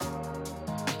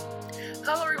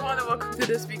everyone, and welcome to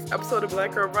this week's episode of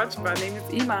Black Girl Brunch. My name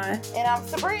is Iman. And I'm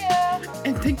Sabria.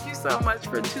 And thank you so much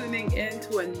for tuning in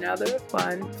to another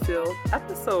fun-filled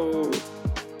episode.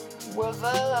 What's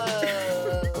up?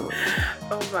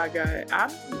 Oh my God.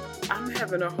 I'm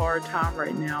having a hard time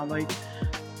right now. Like,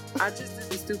 I just did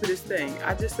the stupidest thing.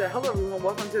 I just said, hello everyone,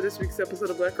 welcome to this week's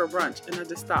episode of Black Girl Brunch. And I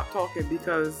just stopped talking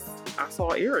because I saw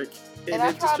Eric. And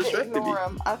I tried to ignore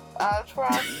him. I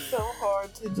tried so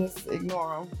hard to just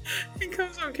ignore him. He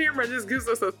comes on camera and just gives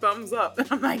us a thumbs up. And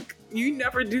I'm like, you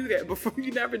never do that before.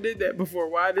 You never did that before.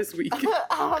 Why this week? I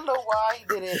don't know why he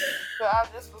did it. But I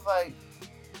just was like,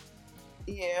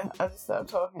 yeah, I just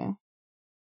stopped talking.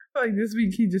 Like this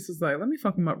week, he just was like, let me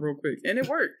fuck him up real quick. And it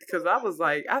worked. Because I was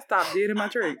like, I stopped dead in my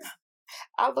tracks.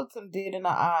 I looked him dead in the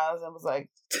eyes and was like...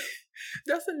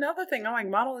 That's another thing. I'm like,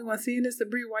 not only want seeing this,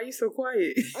 Sabri, why you so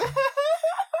quiet? He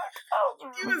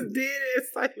was dead and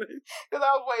silent. Because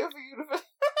I was waiting for you to...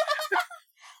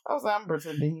 I was like, I'm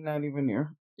pretending he's not even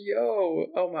here. Yo,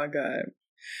 oh my God.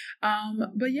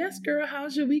 But yes, girl,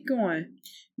 how's your week going?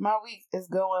 My week is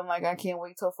going like I can't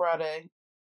wait till Friday.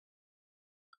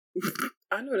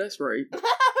 I know that's right. I'm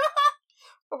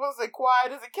supposed to say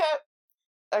quiet as it kept.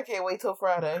 I can't wait till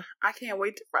Friday. I can't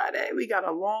wait till Friday. We got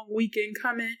a long weekend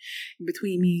coming.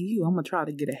 Between me and you, I'm going to try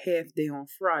to get a half day on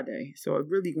Friday. So it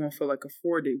really going to feel like a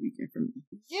 4-day weekend for me.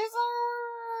 Yes,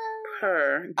 sir.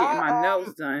 Her getting my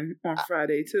nails done on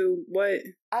Friday, too. What?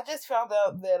 I just found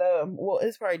out that, well,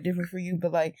 it's probably different for you,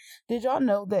 but, like, did y'all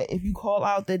know that if you call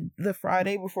out the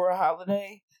Friday before a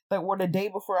holiday, like, or the day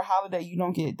before a holiday, you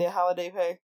don't get that holiday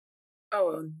pay?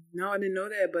 Oh, no, I didn't know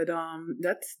that, but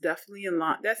that's definitely in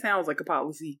line. That sounds like a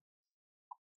policy.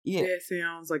 Yeah. That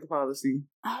sounds like a policy.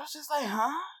 I was just like,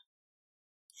 huh?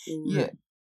 Ooh. Yeah.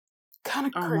 Kind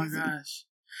of crazy. Oh my gosh.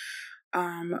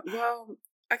 Well,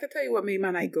 I can tell you what made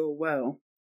my night go well.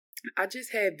 I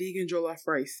just had vegan jollof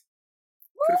rice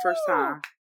for the first time.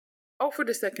 Oh, for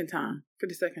the second time. Yeah,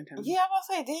 I was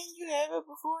going to say, didn't you have it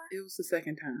before? It was the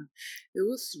second time. It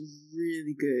was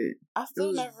really good. I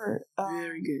still never...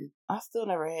 very good. I still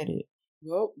never had it.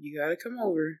 Well, you gotta come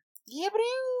over. Yeah, but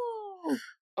ew.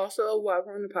 Also, while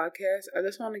we're on the podcast, I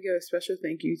just want to give a special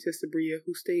thank you to Sabria,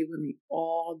 who stayed with me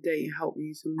all day and helped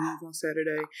me to move on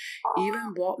Saturday.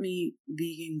 Even bought me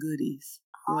vegan goodies.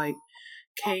 Like,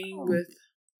 came with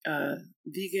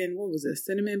vegan, what was it,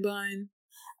 cinnamon bun?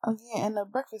 Oh, yeah, and a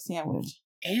breakfast sandwich.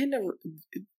 And a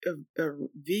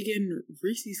vegan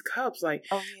Reese's cups. Like,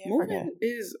 oh, yeah, moving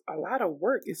is a lot of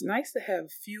work. It's nice to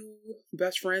have few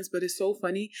best friends, but it's so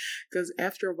funny because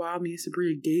after a while, me and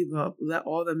Sabria gave up, let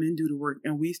all the men do the work,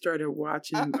 and we started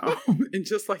watching, and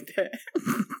just like that.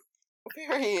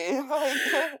 Period.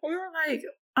 We were like,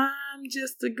 I'm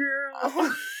just a girl.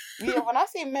 Yeah, when I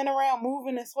see men around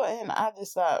moving and sweating, I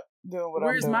just stop doing what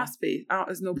Where's I'm doing. my space?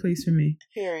 There's no place for me.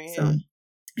 Period. So,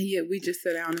 yeah, we just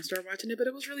sat down and started watching it, but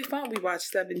it was really fun. We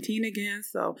watched 17 again,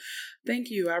 so thank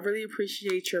you. I really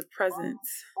appreciate your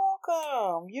presence.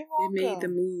 Welcome. You're welcome. It made the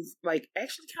move, like,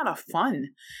 actually kind of fun.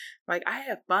 Like, I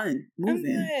had fun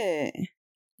moving.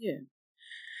 Yeah.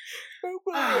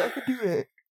 I could do that.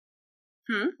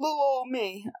 Little old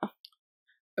me. I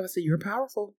would say you're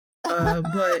powerful.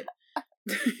 But,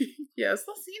 yes,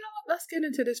 let's get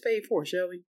into this fave 4, shall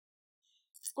we?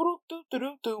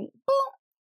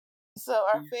 So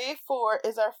our fave 4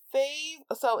 is our fave.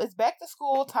 So it's back to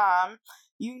school time.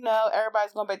 You know,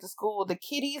 everybody's going back to school. The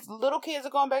little kids are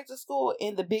going back to school,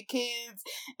 and the big kids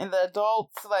and the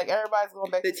adults, like everybody's going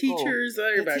back to school. The teachers,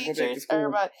 everybody going back to school.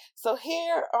 Everybody. So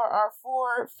here are our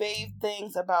 4 fave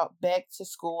things about back to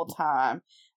school time.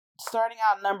 Starting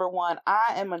out, number 1,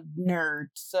 I am a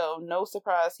nerd, so no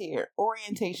surprise here.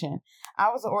 Orientation. I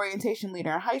was an orientation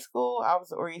leader in high school. I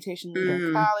was an orientation leader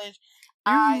in college.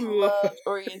 I loved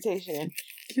orientation.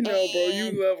 You know, bro,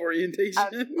 you love orientation. I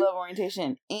love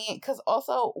orientation. And because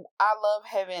also, I love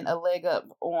having a leg up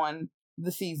on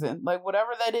the season. Like,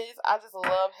 whatever that is, I just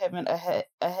love having a heads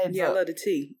up. Yeah, I love the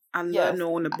tea. I love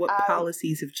knowing what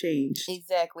policies have changed.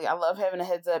 Exactly. I love having a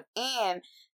heads up. And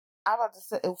I'm about to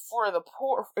say, for the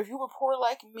poor, if you were poor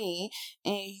like me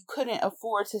and you couldn't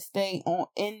afford to stay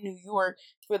in New York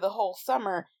for the whole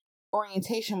summer,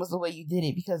 orientation was the way you did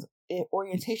it, because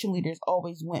orientation leaders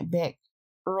always went back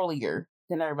earlier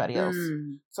than everybody else.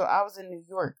 So I was in New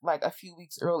York like a few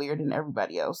weeks earlier than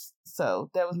everybody else. So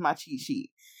that was my cheat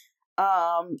sheet.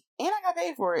 And I got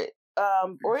paid for it.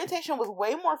 Orientation was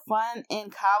way more fun in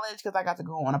college because I got to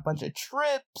go on a bunch of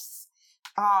trips.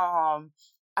 I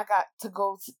got to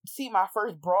go see my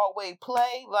first Broadway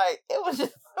play. Like, it was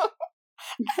just I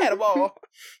had a ball.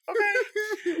 Okay.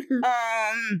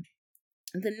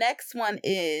 The next one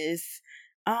is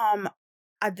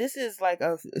this is like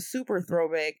a super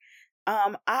throwback.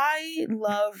 I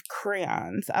love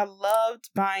crayons. I loved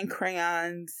buying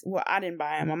crayons. Well, I didn't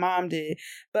buy them. My mom did.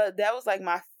 But that was like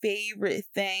my favorite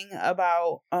thing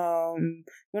about, one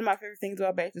of my favorite things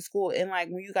about back to school. And like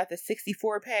when you got the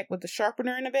 64 pack with the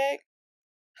sharpener in the bag.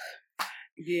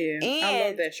 Yeah, I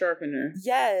love that sharpener.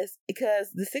 Yes,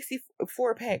 because the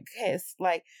 64 pack has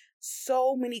like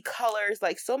so many colors.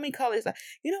 Like,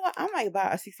 you know what? I might buy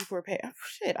a 64 pack.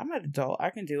 Shit, I'm an adult.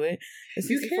 I can do it.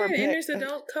 You can, and there's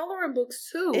adult coloring books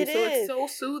too. It's so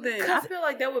soothing. I feel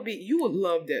like that would be, you would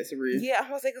love that, Sabrina. Yeah,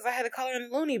 I was like, because I had a color in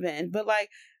the loony bin. But like,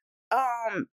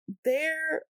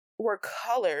 there were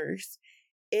colors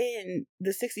in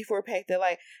the 64 pack that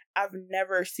like I've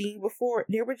never seen before.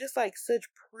 They were just like such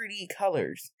pretty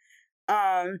colors.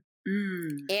 And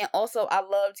also I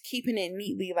loved keeping it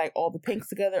neatly, like all the pinks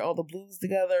together, all the blues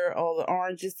together, all the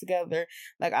oranges together.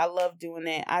 Like I love doing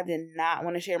that. I did not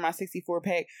want to share my 64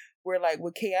 pack where like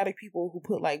with chaotic people who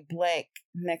put like black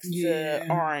next to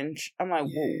orange. I'm like,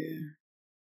 whoa.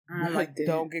 I'm like,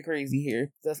 don't get crazy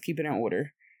here. Let's keep it in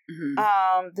order.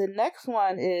 Mm-hmm. The next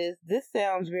one is, this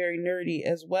sounds very nerdy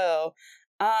as well.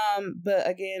 But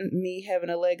again, me having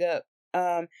a leg up,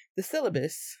 the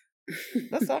syllabus.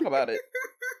 Let's talk about it.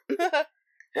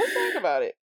 Let's talk about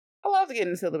it. I love to get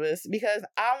in the syllabus because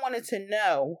I wanted to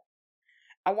know.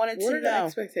 What are the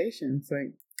expectations?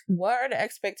 Like, what are the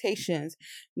expectations?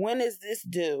 When is this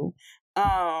due?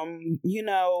 You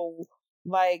know,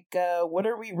 like, what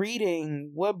are we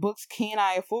reading? What books can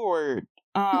I afford?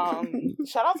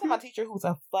 Shout out to my teacher who's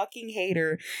a fucking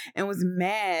hater and was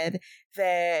mad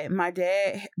that my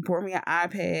dad bought me an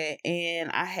iPad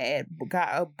and I had got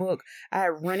a book. I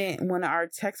had rented one of our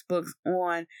textbooks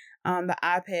on the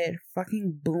iPad.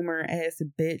 Fucking boomer ass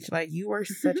bitch. Like, you are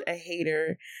such a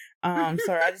hater.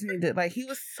 Sorry, I just need to, like, he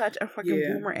was such a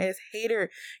fucking boomer ass hater.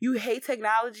 You hate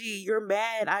technology. You're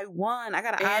mad. I won. I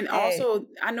got an iPad. And also,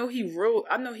 I know he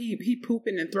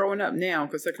pooping and throwing up now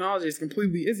because technology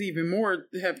is even more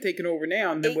have taken over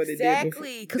now than what it did before.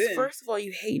 Exactly. Because first of all,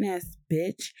 you hating ass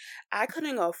bitch. I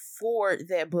couldn't afford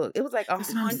that book. It was like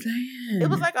It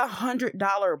was like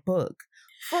 $100 book.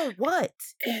 For what?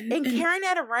 And carrying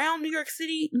that around New York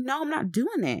City? No, I'm not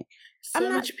doing that. So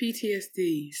much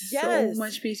PTSD. Yes. So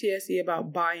much PTSD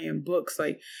about buying books.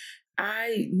 Like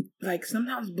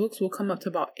sometimes books will come up to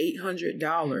about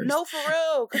 $800. No, for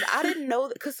real. Because I didn't know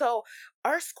that. Because so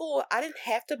our school, I didn't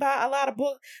have to buy a lot of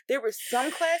books. There were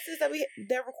some classes that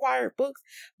required books,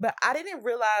 but I didn't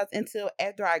realize until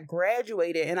after I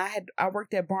graduated and I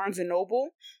worked at Barnes and Noble.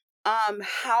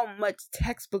 How much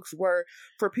textbooks were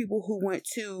for people who went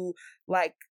to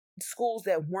like schools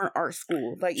that weren't art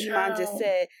schools. Like Iman just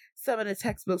said, some of the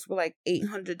textbooks were like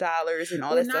 $800 and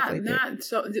all that stuff like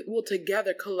that. Well,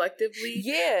 together collectively.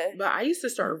 Yeah. But I used to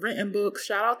start renting books.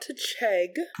 Shout out to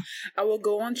Chegg. I will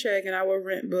go on Chegg and I will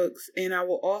rent books, and I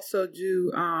will also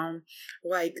do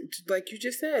like you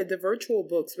just said, the virtual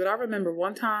books. But I remember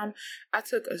one time I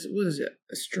took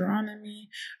astronomy.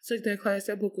 I took that class.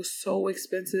 That book was so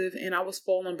expensive and I was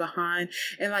falling behind.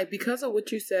 And like because of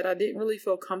what you said, I didn't really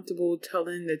feel comfortable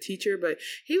telling the teacher, but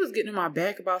he was getting in my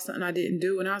back about something I didn't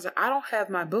do, and I was like, I don't have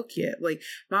my book yet. Like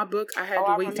my book, I had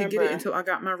to wait to get it until I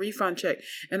got my refund check.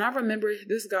 And I remember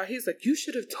this guy, he's like, you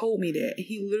should have told me that. And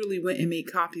he literally went and made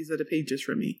copies of the pages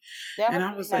for me. And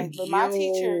I was like, my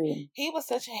teacher, he was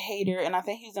such a hater, and I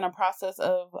think he was in a process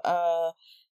of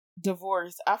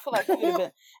divorce. I feel like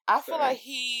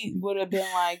he would have been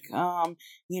like,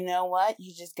 you know what,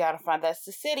 you just gotta find, that's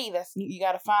the city, you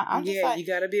gotta find. I'm just like, you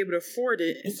gotta be able to afford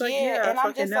it. It's like, and I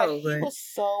fucking know. He was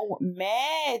so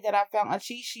mad that I found a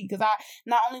cheat sheet because I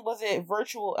not only was it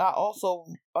virtual, I also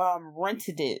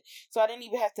rented it, so I didn't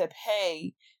even have to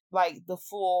pay like the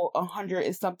full $100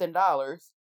 and something.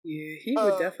 Yeah, he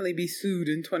would definitely be sued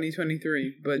in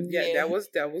 2023. But that was.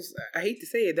 I hate to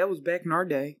say it, that was back in our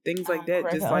day. Things like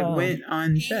that just like went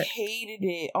unchecked. He hated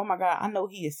it. Oh my god, I know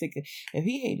he is sick of. If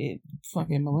he hated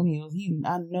fucking millennials,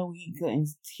 I know he can't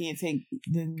take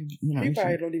the. He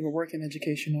probably don't even work in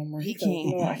education no more. He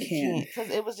can't. No, I can't.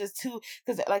 Because it was just too.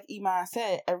 Because like Iman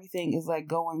said, everything is like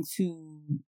going to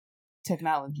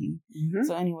technology. Mm-hmm.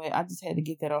 So anyway, I just had to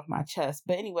get that off my chest.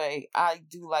 But anyway, I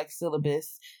do like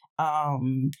syllabus.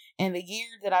 And the year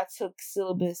that I took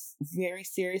syllabus very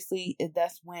seriously,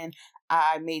 that's when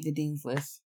I made the dean's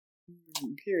list.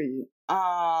 Period.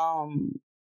 The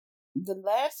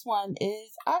last one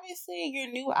is obviously your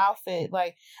new outfit.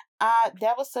 Like,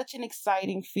 that was such an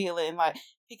exciting feeling. Like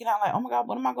picking out, like, oh my god,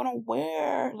 what am I gonna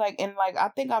wear? Like, and like I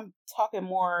think I'm talking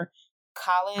more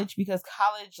college, because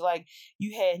college, like,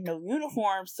 you had no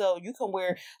uniform, so you can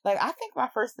wear, like, I think my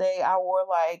first day I wore,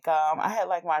 like, I had,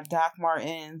 like, my Doc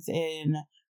Martens and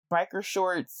biker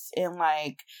shorts and,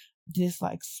 like, this,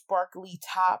 like, sparkly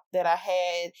top that I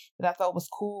had that I thought was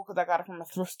cool because I got it from a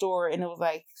thrift store and it was,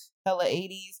 like, hella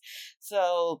 80s.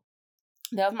 So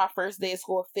that was my first day of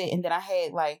school fit, and then I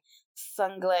had, like,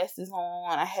 sunglasses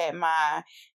on. I had my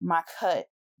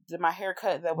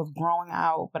haircut that was growing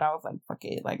out, but I was like, fuck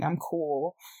it, like, I'm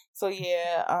cool. So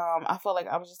yeah, I felt like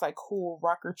I was just like cool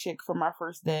rocker chick for my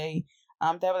first day.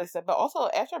 That was said. But also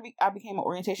after I became an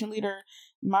orientation leader,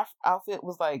 my outfit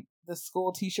was like the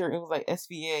school t-shirt. It was like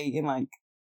SVA and like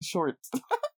shorts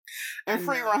and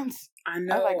free runs. I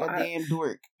know. I was like a damn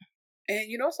dork. And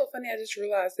you know what's so funny? I just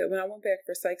realized that when I went back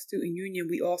for Psych Student Union,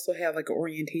 we also have like an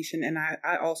orientation, and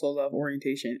I also love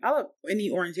orientation. I love any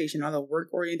orientation. I love work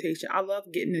orientation. I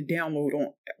love getting a download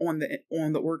on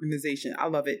the organization. I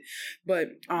love it. But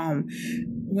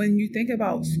when you think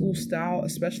about school style,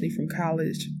 especially from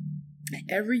college,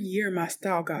 every year my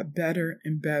style got better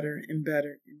and better and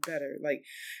better and better. Like,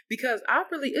 because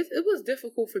it was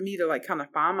difficult for me to like kind of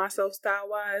find myself style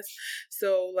wise.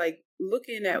 So like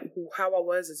looking at how I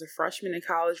was as a freshman in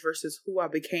college versus who I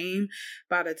became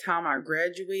by the time I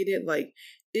graduated, like,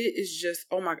 it is just,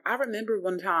 oh my, I remember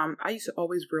one time I used to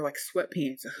always wear like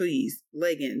sweatpants, hoodies,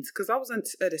 leggings, because I was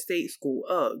at a state school,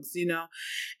 Uggs, you know?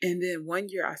 And then one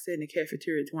year I said in the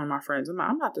cafeteria to one of my friends, I'm like,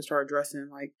 I'm about to start dressing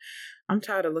like, I'm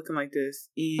tired of looking like this.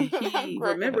 And he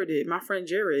remembered it. My friend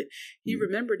Jared, he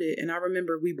remembered it. And I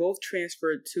remember we both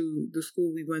transferred to the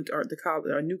school we went to,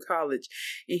 our new college.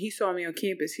 And he saw me on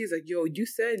campus. He's like, yo, you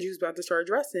said you was about to start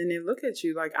dressing. And look at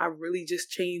you. Like, I really just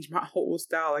changed my whole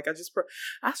style. Like,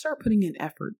 I started putting in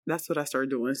effort. That's what I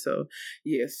started doing. So,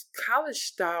 yes, college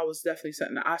style was definitely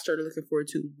something that I started looking forward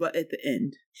to. But at the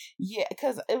end. Yeah,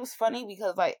 because it was funny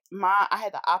because, like, I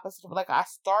had the opposite. Like, I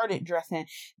started dressing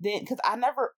then because I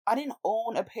didn't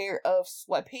own a pair of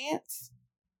sweatpants.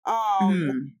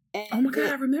 And oh my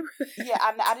God, I remember that. Yeah,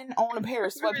 I didn't own a pair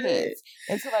of sweatpants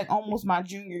until like almost my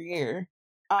junior year.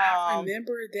 I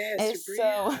remember that. And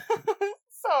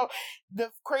so the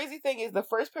crazy thing is, the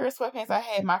first pair of sweatpants I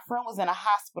had, my friend was in a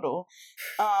hospital,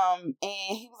 and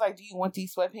he was like, "Do you want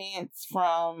these sweatpants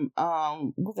from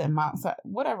what's that, Mount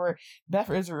whatever, Beth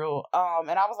Israel?"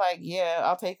 And I was like, "Yeah,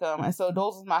 I'll take them." And so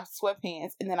those was my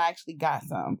sweatpants, and then I actually got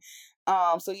some.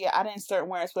 So yeah, I didn't start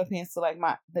wearing sweatpants till like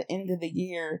the end of the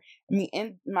year. I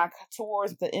mean,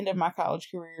 towards the end of my college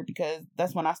career, because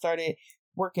that's when I started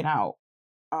working out.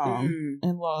 And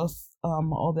lost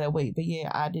all that weight. But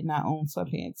yeah, I did not own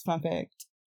sweatpants. Fun fact.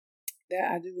 That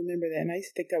I do remember that, and I used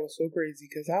to think that was so crazy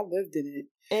because I lived in it.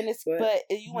 And but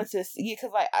you went to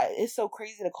because like it's so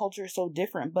crazy. The culture is so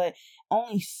different, but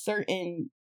only certain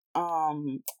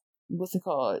what's it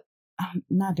called?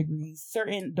 Not degrees,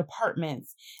 certain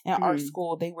departments in art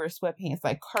school, they wear sweatpants,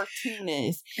 like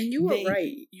cartoonists. And you were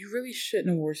right. You really shouldn't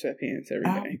have wore sweatpants every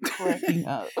day. I'm cracking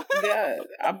up. Yeah,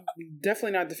 I'm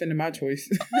definitely not defending my choice.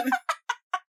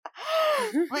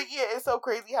 But yeah, it's so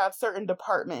crazy how certain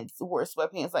departments wear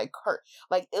sweatpants, like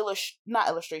not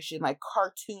illustration, like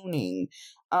cartooning.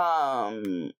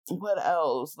 What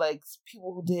else? Like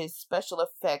people who did special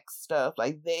effects stuff,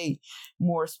 like they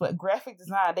more graphic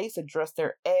design. They used to dress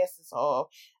their asses off.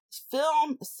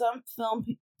 Some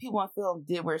people on film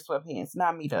did wear sweatpants.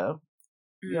 Not me though.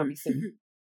 You know, be sitting.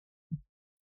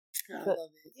 I love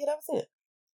it. Yeah, that was it.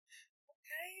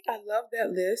 Okay, I love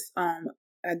that list.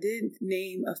 I did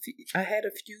name a few. I had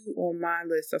a few on my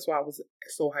list. That's why I was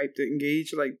so hyped to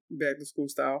engage, like, back to school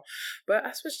style. But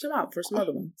I switched them out for some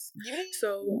other ones.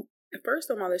 So,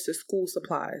 first on my list is school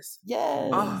supplies.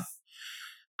 Yes.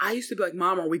 I used to be like,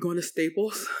 Mom, are we going to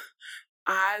Staples?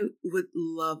 I would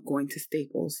love going to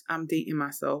Staples. I'm dating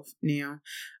myself now,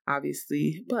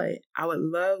 obviously. But I would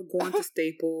love going to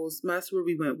Staples. That's where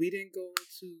we went. We didn't go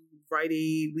to Rite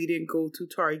Aid. We didn't go to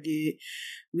Target.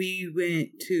 We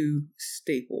went to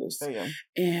Staples. Oh, yeah.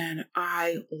 And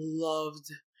I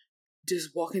loved just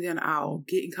walking down the aisle,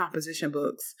 getting composition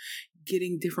books,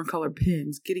 getting different color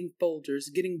pens, getting folders,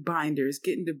 getting binders,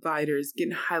 getting dividers,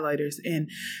 getting highlighters. And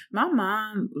my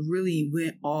mom really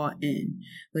went all in.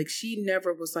 Like, she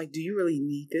never was like, do you really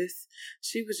need this?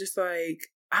 She was just like,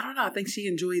 I don't know. I think she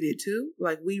enjoyed it too.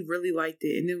 Like, we really liked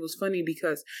it. And it was funny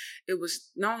because it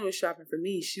was not only was shopping for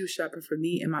me, she was shopping for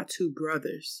me and my two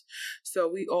brothers.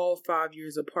 So we all 5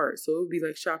 years apart. So it would be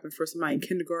like shopping for somebody in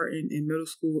kindergarten, in middle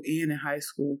school, and in high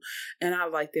school. And I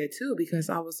liked that too because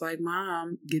I was like,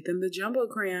 Mom, get them the jumbo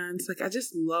crayons. Like, I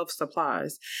just love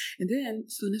supplies. And then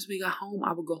as soon as we got home,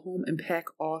 I would go home and pack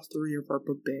all 3 of our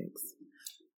book bags.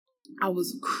 I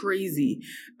was crazy.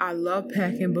 I love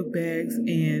packing book bags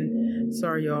and,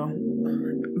 sorry y'all,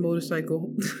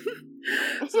 motorcycle.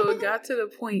 So it got to the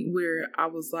point where I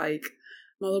was like,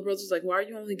 my little brother was like, "Why are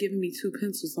you only giving me 2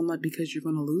 pencils?" I'm like, "Because you're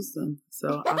gonna lose them.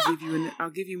 So I'll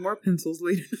give you more pencils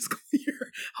later this school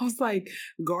year." I was like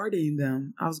guarding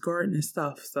them. I was guarding and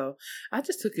stuff. So I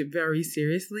just took it very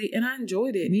seriously, and I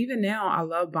enjoyed it. And even now, I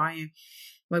love buying.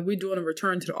 Like, we're doing a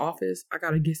return to the office. I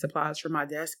gotta get supplies for my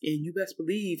desk, and you best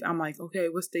believe I'm like, okay,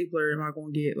 what stapler am I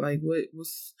gonna get? Like,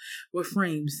 what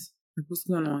frames? Like, what's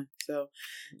going on? So,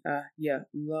 yeah,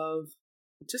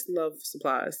 just love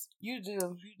supplies. You do.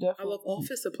 You definitely. I love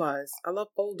office supplies. I love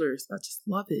folders. I just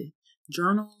love it.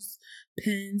 Journals,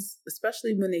 pens,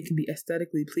 especially when they can be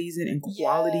aesthetically pleasing and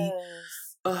quality.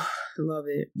 Yes. Oh, I love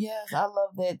it. Yes, I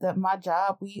love that. That my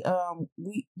job,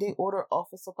 they order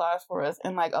office supplies for us,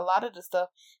 and like a lot of the stuff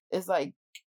is like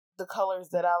the colors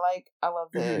that I like. I love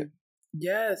that. Mm-hmm.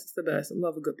 Yes, it's the best. I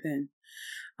love a good pen.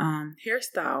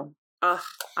 Hairstyle.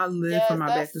 I live for my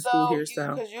back to school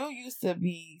hairstyle. Because you used to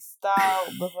be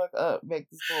styled the fuck up back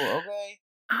to school, okay?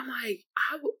 I'm like,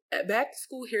 back to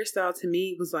school hairstyle to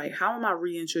me was like, how am I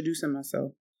reintroducing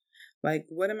myself? Like,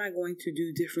 what am I going to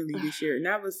do differently this year? And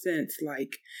that was since,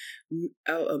 like,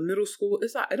 middle school.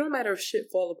 It's like, it don't matter if shit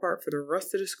fall apart for the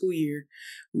rest of the school year.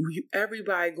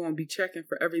 Everybody going to be checking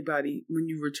for everybody when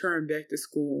you return back to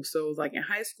school. So, like, in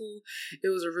high school, it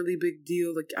was a really big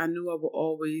deal. Like, I knew I would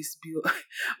always be like,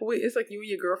 wait, it's like you and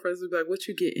your girlfriends would be like, what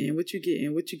you getting? What you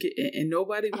getting? What you getting? And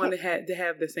nobody wanted to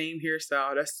have the same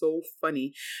hairstyle. That's so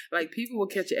funny. Like, people will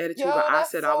catch an attitude, but I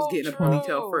said I was getting a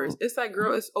ponytail first. It's like,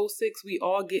 girl, it's 06. We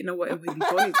all getting a wet and wavy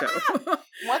ponytail.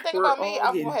 One thing about me,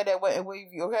 I'm gonna have that wet and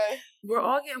wavy, okay? We're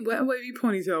all getting wet and wavy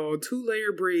ponytail,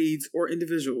 2-layer braids, or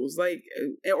individuals, like,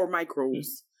 or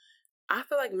micros. I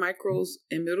feel like micros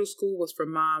in middle school was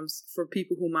for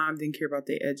people who mom didn't care about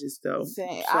their edges, though.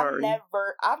 Sorry.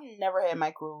 I've never had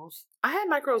micros. I had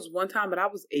micros one time, but I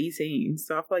was 18,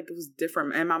 so I feel like it was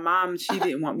different. And my mom, she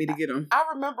didn't want me to get them. I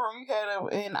remember when you had them,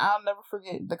 and I'll never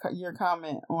forget your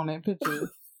comment on that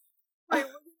picture. Like,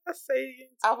 what did I say?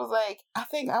 I was like,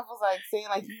 saying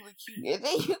like you look cute, and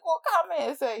then you go comment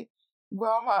and say,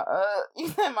 "Well, you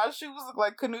said my shoes look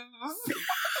like canoes."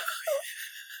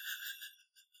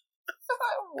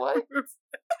 What?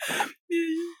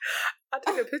 Yeah, I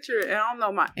took a picture, and I don't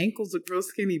know, my ankles look real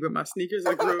skinny, but my sneakers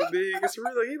look real big. It's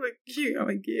really, he look cute. I'm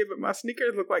like, yeah, but my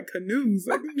sneakers look like canoes.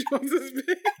 Like, them Jones is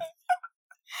big.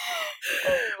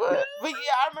 But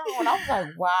yeah, I remember when I was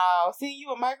like, wow, seeing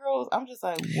you in micros, I'm just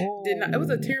like, whoa. It was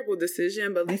a terrible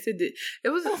decision, but at least it did.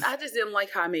 I just didn't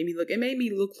like how it made me look. It made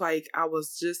me look like I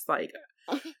was just like,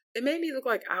 it made me look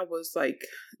like I was like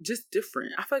just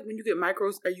different. I feel like when you get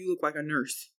micros, you look like a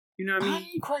nurse. You know what I mean?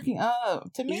 I'm cracking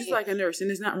up. To me, you're just like a nurse, and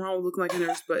there's nothing wrong with looking like a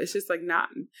nurse, but it's just like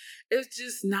it's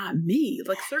just not me.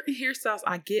 Like, certain hairstyles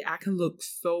I can look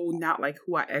so not like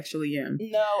who I actually am.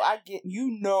 No, I get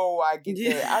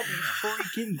that. I be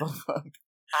freaking the fuck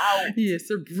out. Yeah,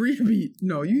 Sabrina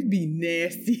you'd be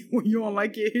nasty when you don't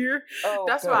like your hair. Oh,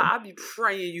 that's why I be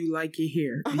praying you like your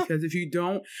hair, because if you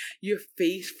don't, your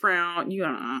face frown,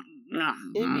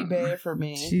 it'd be bad for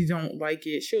me. She don't like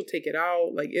it. She'll take it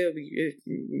out. Like, it'll be.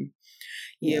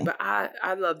 Yeah, but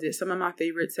I loved it. Some of my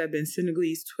favorites have been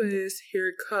Senegalese twists,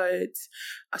 haircuts,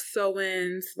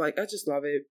 sew-ins. Like, I just love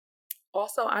it.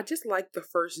 Also, I just like the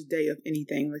first day of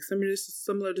anything, like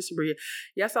similar to Sabrina.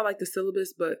 Yes, I like the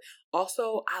syllabus, but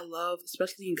also I love,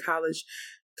 especially in college,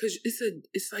 because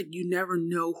it's like you never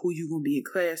know who you're gonna be in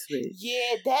class with.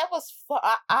 Yeah, that was fun.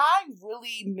 I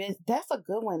really miss. That's a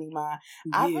good one, Iman.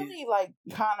 Yeah. I really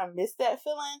kind of miss that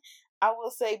feeling. I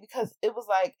will say, because it was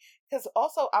like, because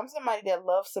also I'm somebody that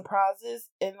loves surprises,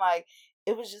 and like,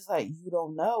 it was just like, you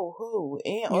don't know who.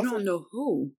 And you don't know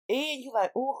who. And you like,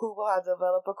 oh, who will I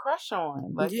develop a crush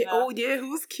on? Like, yeah,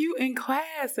 who's cute in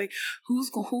class? Like,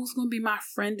 who's gonna be my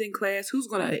friend in class? Who's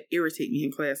gonna irritate me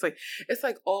in class? Like, it's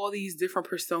like all these different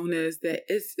personas that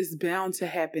it's bound to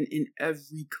happen in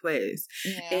every class.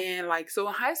 Yeah. And like, so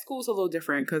in high school it's a little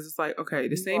different, because it's like, okay,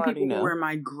 the same people who were in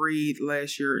my grade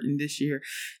last year and this year,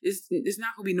 it's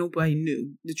not gonna be nobody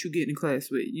new that you get in class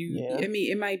with. I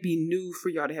mean, it might be new for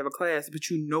y'all to have a class, but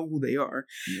you know who they are.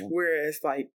 Yeah. Whereas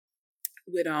like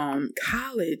with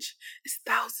college, it's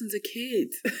thousands of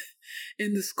kids.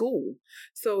 in the school.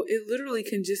 So it literally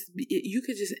can just be, you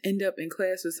could just end up in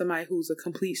class with somebody who's a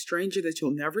complete stranger that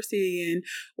you'll never see again,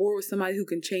 or with somebody who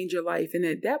can change your life. And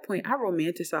at that point, I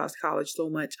romanticized college so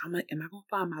much. I'm like, am I going to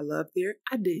find my love there?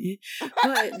 I didn't.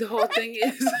 But the whole thing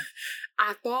is,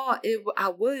 I thought I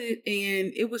would,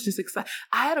 and it was just exciting.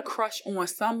 I had a crush on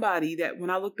somebody that when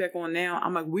I look back on now,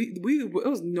 I'm like, it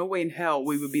was no way in hell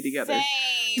we would be together.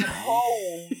 Same.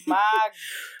 Oh my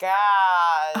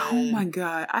God. Oh my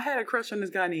God. I had a crush on this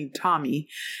guy named Tommy,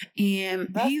 and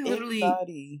he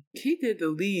literally, he did the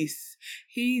least.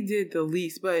 He did the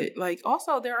least. But like,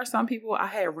 also there are some people I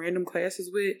had random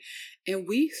classes with, and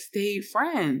we stayed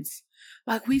friends.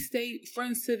 Like, we stayed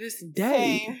friends to this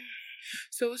day. Same.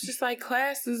 So it's just like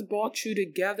classes brought you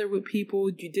together with people.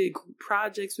 You did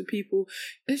projects with people.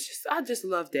 It's just, I just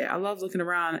love that. I love looking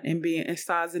around and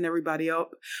sizing everybody up.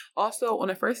 Also, on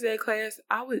the first day of class,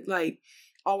 I would like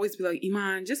always be like,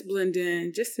 Iman, just blend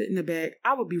in, just sit in the back.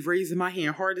 I would be raising my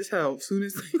hand hard as hell. As soon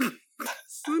as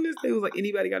they was like,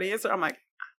 anybody got an answer? I'm like,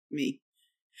 me.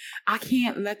 I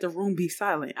can't let the room be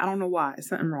silent. I don't know why. It's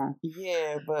something wrong.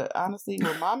 Yeah, but honestly,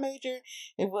 with my major,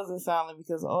 it wasn't silent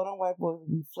because all them white boys would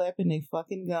be flapping their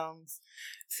fucking gums.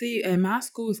 See, and my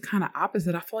school is kind of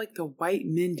opposite. I feel like the white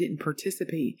men didn't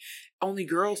participate. Only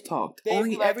girls talked. They'd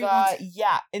Only be like, everyone.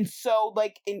 Yeah, and so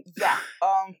like,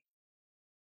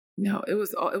 No, it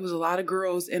was a lot of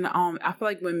girls, and I feel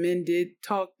like when men did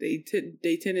talk, they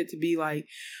tended to be like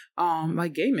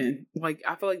gay men. Like,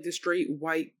 I feel like the straight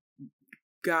white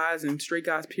guys and straight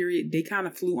guys, period, they kind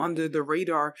of flew under the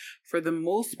radar for the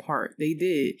most part. They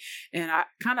did. And I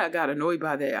kind of got annoyed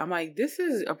by that. I'm like, this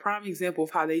is a prime example of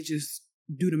how they just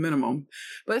do the minimum.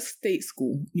 But it's state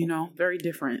school, very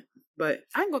different. But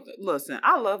I ain't listen,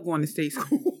 I love going to state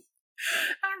school.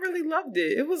 I really loved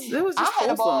it. It was just I had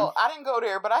wholesome. a ball. I didn't go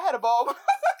there, but I had a ball.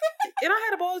 And I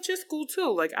had a ball at your school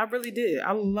too. Like, I really did.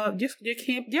 I loved your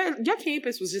camp. Your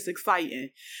campus was just exciting.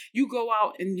 You go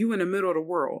out and you in the middle of the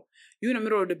world. You in the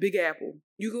middle of the Big Apple.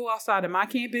 You go outside of my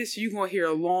campus, you gonna hear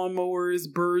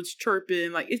lawnmowers, birds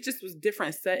chirping. Like, it just was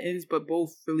different settings, but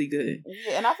both really good.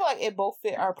 Yeah, and I feel like it both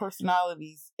fit our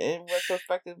personalities in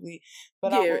retrospectively.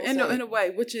 But yeah, in a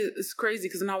way, which is crazy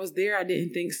because when I was there, I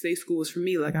didn't think state school was for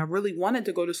me. Like, I really wanted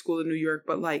to go to school in New York,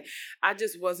 but like, I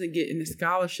just wasn't getting the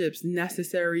scholarships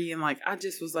necessary, and like, I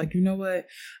just was like, you know what,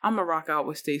 I'm gonna rock out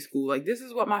with state school. Like, this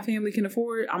is what my family can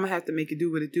afford. I'm gonna have to make it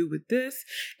do what it do with this,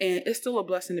 and it's still a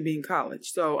blessing to be in college.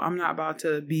 So I'm not about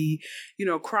to be,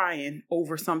 crying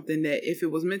over something that if it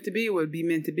was meant to be, it would be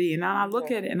meant to be. And now I look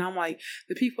at it and I'm like,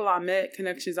 the people I met,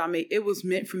 connections I made, it was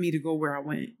meant for me to go where I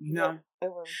went, Yeah, it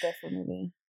was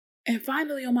definitely. And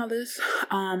finally on my list,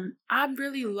 I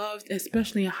really loved,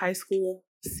 especially in high school,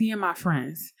 seeing my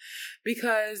friends.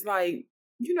 Because like,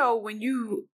 when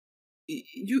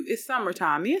it's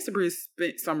summertime. Me and Sabrina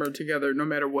spent summer together no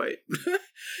matter what.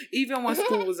 Even when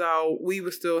school was out, we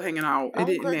were still hanging out. It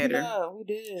didn't matter. We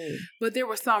did. But there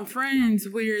were some friends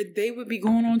where they would be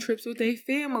going on trips with their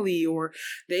family, or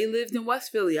they lived in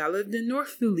West Philly. I lived in North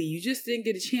Philly. You just didn't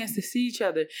get a chance to see each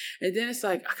other. And then it's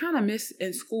like, I kind of miss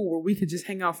in school where we could just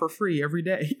hang out for free every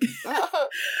day.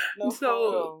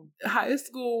 So high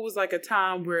school was like a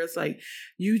time where it's like,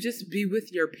 you just be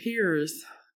with your peers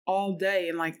all day.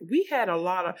 And like, we had a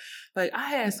lot of, like, I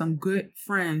had some good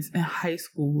friends in high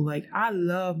school. Like, I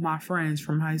love my friends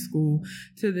from high school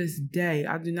to this day.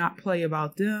 I do not play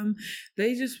about them.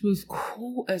 They just was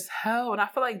cool as hell. And I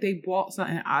feel like they brought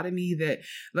something out of me that,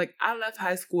 like, I left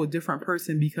high school a different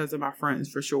person because of my friends,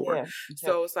 for sure. Yeah.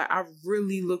 So it's like, I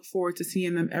really look forward to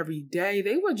seeing them every day.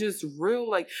 They were just real,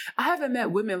 like, I haven't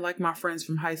met women like my friends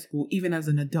from high school, even as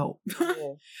an adult.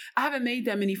 Yeah. I haven't made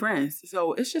that many friends.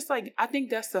 So it's just like, I think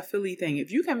that's the Philly thing.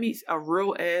 If you can meet a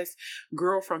real ass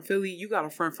girl from Philly, you got a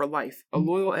friend for life. A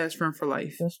loyal ass friend for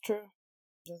life. That's true.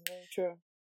 That's very true.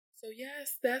 So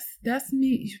yes, that's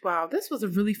me. Wow, this was a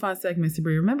really fun segment,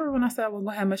 Sabrina. Remember when I said I was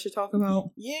gonna have much to talk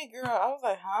about? Yeah, girl. I was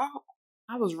like, huh?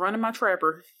 I was running my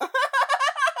trapper. I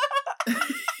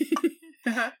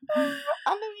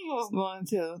knew you was going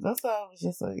to. That's why I was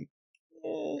just like,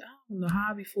 yeah. I don't know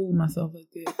how I be fooling myself like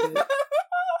that, but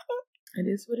it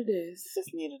is what it is.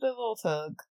 Just needed a little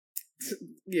tug.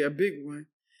 Yeah, a big one.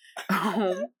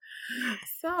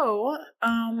 So,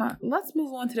 let's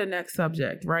move on to the next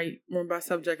subject, right? Or by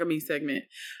subject, I mean segment.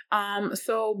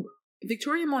 So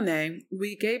Victoria Monet,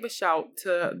 we gave a shout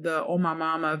to the Oh My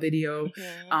Mama video,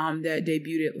 that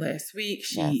debuted last week.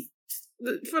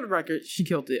 For the record, she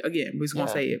killed it. Again, we're just gonna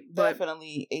say it. But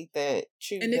definitely ate that.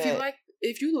 And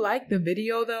if you like the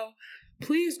video though,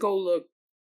 please go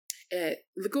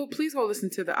please go listen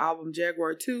to the album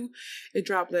Jaguar 2. It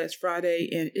dropped last Friday,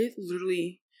 and it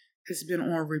literally has been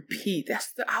on repeat.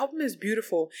 The album is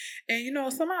beautiful. And you know,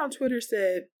 someone on Twitter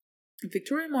said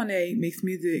Victoria Monet makes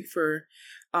music for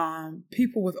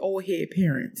people with old head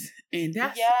parents. And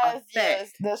that's a fact.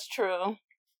 Yes, that's true.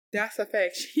 That's a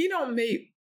fact.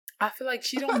 I feel like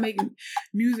she don't make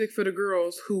music for the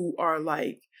girls who are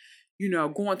like, you know,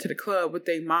 going to the club with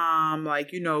their mom,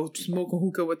 like, you know, smoking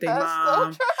hookah with their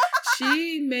mom. So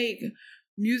she make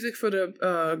music for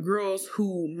the girls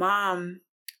who mom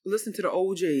listened to the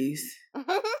OJs,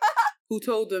 who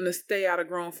told them to stay out of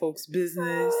grown folks'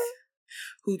 business,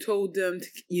 who told them to,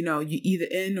 you know, you either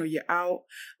in or you're out.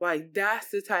 Like, that's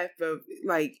the type of,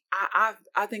 like,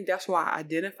 I think that's why I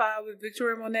identify with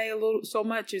Victoria Monet so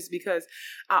much, is because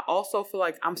I also feel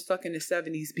like I'm stuck in the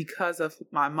 70s because of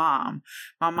my mom.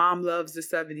 My mom loves the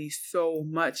 70s so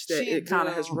much that it kind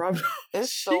of has rubbed off.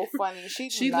 It's so funny.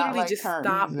 She literally like just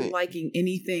stopped liking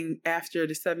anything after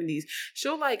the 70s.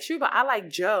 She'll be like, I like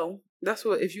Joe. That's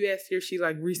what, if you ask her, she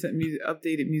like recent music,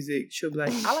 updated music, she'll be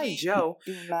like, I like Joe.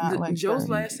 Joe's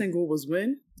last single was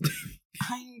when?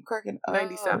 I'm cracking up.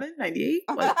 97, 98?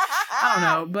 Like, I don't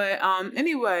know. But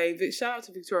anyway, shout out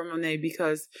to Victoria Monet,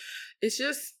 because it's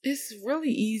really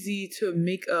easy to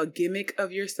make a gimmick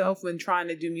of yourself when trying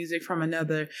to do music from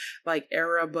another like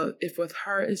era. But if with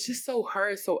her, it's just so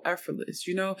effortless,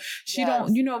 you know? She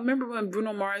don't, you know, remember when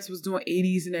Bruno Mars was doing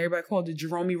 80s and everybody called it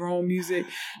Jerome Rome music?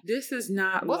 This is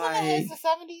not Wasn't like... Wasn't it the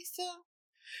 70s too?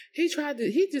 He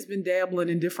just been dabbling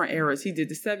in different eras. He did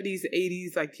the 70s, the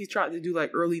 80s, like he tried to do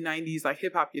like early 90s, like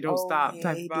hip hop, you don't stop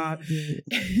type of vibe.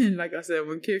 And like I said,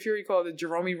 when Kid Fury called it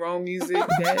Jerome Rome music,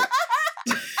 that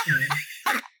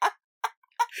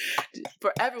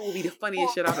forever will be the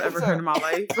funniest shit I've ever heard in my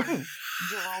life.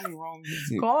 Jerome Rome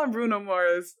music. Calling Bruno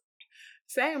Mars,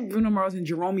 saying Bruno Mars and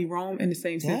Jerome Rome in the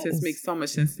same sentence makes so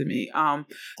much sense to me. But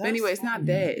anyway, it's not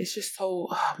that. It's just so,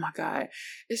 oh my God.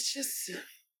 It's just...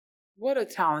 What a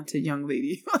talented young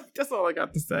lady. That's all I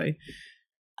got to say.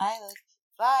 I like,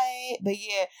 but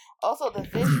yeah, also the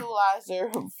visualizer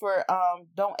for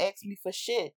Don't Ask Me for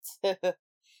Shit.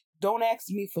 Don't ask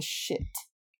me for shit.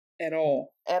 At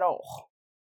all.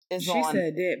 She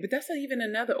said that, but that's not even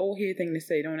another old head thing to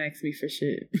say, don't ask me for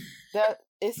shit. That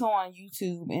it's on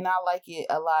YouTube and I like it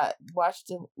a lot. Watch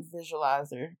the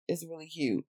visualizer. It's really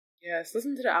cute. Yes,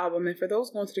 listen to the album, and for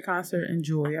those going to the concert,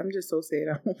 enjoy. I'm just so sad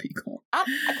I won't be going.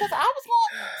 Because I was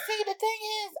going, see, the thing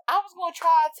is, I was going to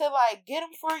try to, like, get them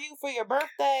for you for your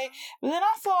birthday, but then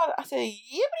I saw it, I said,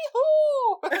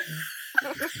 yippity-hoo!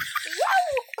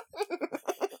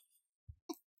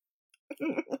 Yo!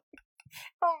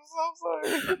 I'm so sorry.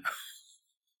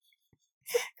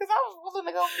 Because I was willing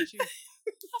to go with you. I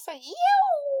said, yo!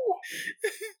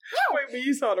 Wait, but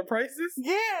you saw the prices?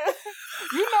 Yeah.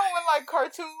 You know when, like,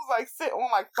 cartoons, like, sit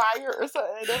on, like, fire or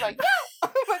something, and they're like, yo!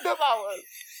 Like, that's how it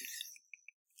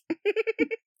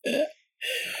was.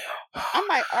 I'm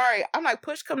like, all right. I'm like,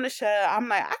 push come to shove. I'm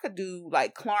like, I could do,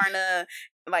 like, Klarna,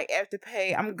 like,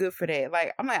 Afterpay. I'm good for that.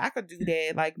 Like, I'm like, I could do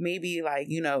that. Like, maybe, like,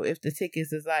 you know, if the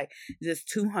tickets is, like, just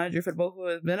 $200 for both of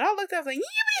us. But I looked at it, I was like,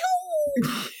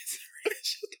 yippee-hoo!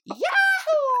 Yahoo!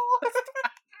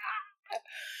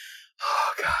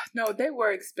 Oh God, no, they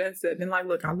were expensive. And like,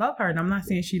 look, I love her, and I'm not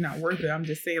saying she's not worth it. I'm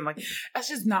just saying, like, that's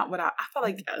just not what I feel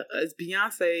like. It's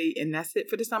Beyonce, and that's it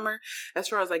for the summer. As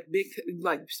far as like big,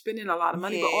 like spending a lot of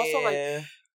money, but also like,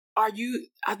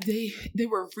 they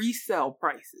were resale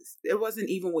prices. It wasn't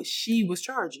even what she was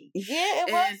charging. Yeah,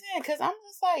 it wasn't, because I'm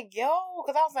just like, yo,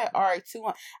 because I was like, all right,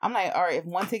 I'm like, all right, if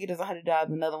one ticket is $100,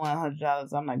 another one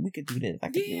 $100, I'm like, we could do this. I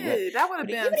could do it. That would have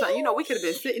been, so, you know, we could have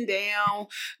been sitting down,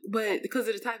 but because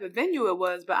of the type of venue it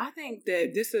was. But I think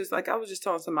that this is, like, I was just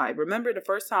telling somebody, remember the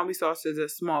first time we saw SZA, a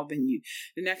small venue.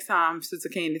 The next time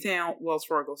SZA came to town, Wells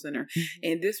Fargo Center. Mm-hmm.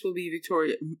 And this will be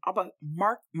Victoria,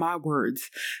 mark my words,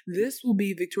 this will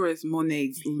be Victoria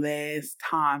Monet's last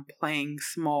time playing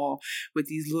small with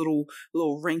these little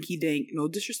rinky-dink, no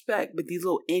disrespect, but these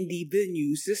little indie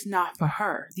venues. It's not for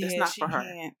her. It's not for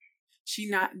her. She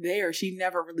not there. She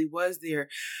never really was there.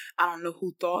 I don't know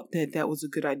who thought that was a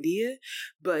good idea,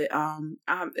 but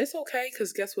it's okay,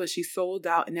 because guess what? She sold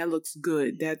out, and that looks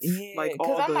good. That's like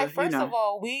all the, like, first of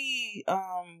all, we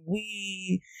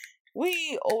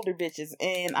older bitches,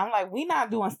 and I'm like, we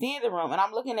not doing standing room, and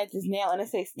I'm looking at this now, and it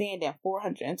says stand at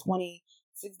 $426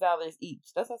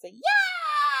 each. That's what I say, yeah!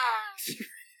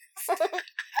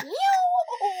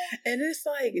 And it's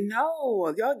like,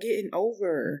 no, y'all getting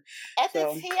over. At the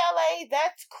TLA,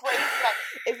 that's crazy. Like,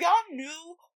 if y'all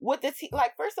knew what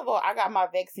like, first of all, I got my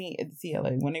vaccine at the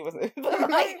TLA when it was, like,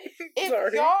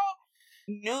 if y'all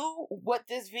knew what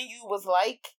this venue was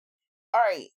like, all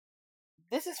right,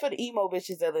 this is for the emo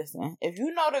bitches that listen. If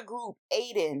you know the group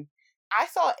Aiden, I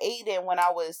saw Aiden when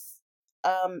I was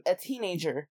a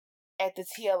teenager at the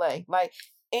TLA. Like,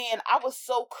 and I was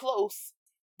so close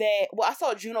that, well, I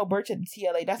saw Juno Birch at the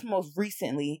TLA. That's most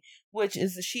recently, which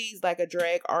is, she's like a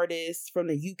drag artist from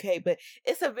the UK, but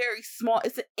it's a very small,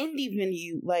 it's an indie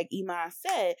venue, like Iman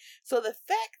said. So the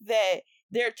fact that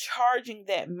they're charging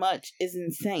that much is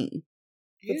insane.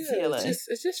 Yeah,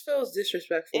 it just feels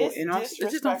disrespectful, and also it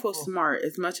just don't feel smart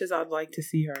as much as I'd like to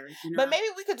see her. You know? But maybe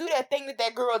we could do that thing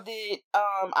that girl did.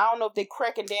 I don't know if they're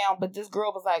cracking down, but this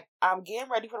girl was like, "I'm getting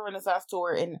ready for the Renaissance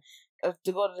tour and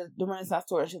to go to the Renaissance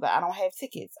tour." And she's like, "I don't have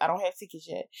tickets. I don't have tickets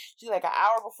yet." She's like, an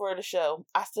hour before the show,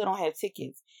 I still don't have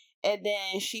tickets. And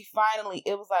then she finally,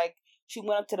 it was like, she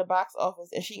went up to the box office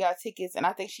and she got tickets, and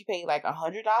I think she paid like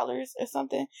 $100 or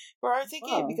something for her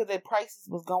ticket because the prices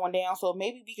was going down. So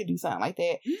maybe we could do something like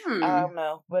that. I don't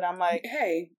know, but I'm like,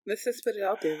 hey, let's just put it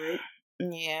out there, right?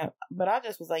 Yeah, but I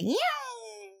just was like, yeah.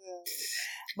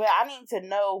 But I need to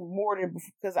know more than,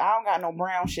 because I don't got no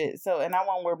brown shit. So, and I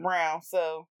won't wear brown.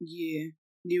 So yeah,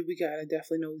 we gotta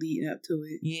definitely know leading up to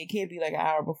it. Yeah, it can't be like an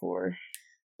hour before.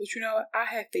 But you know, I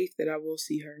have faith that I will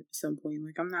see her at some point.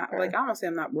 Like, I'm not, like, I don't say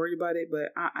I'm not worried about it,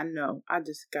 but I know. I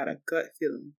just got a gut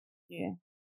feeling. Yeah.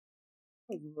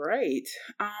 Right.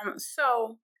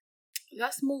 So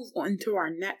let's move on to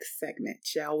our next segment,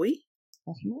 shall we?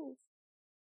 Let's move.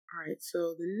 All right.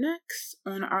 So the next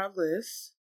on our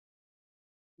list,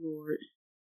 Lord,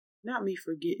 not me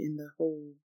forgetting the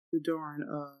darn,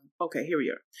 okay, here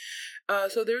we are.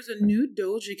 So there's a new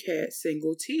Doja Cat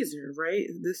single teaser, right?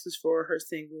 This is for her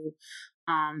single,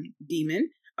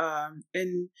 Demon.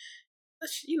 And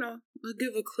let's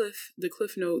give the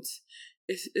cliff notes.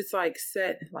 It's like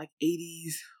set like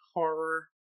 80s horror,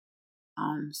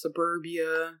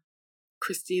 suburbia,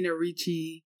 Christina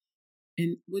Ricci,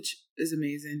 and which is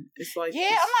amazing. It's like,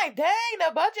 yeah, I'm like, dang,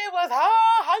 the budget was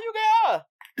high. How you get?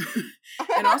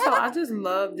 And also, I just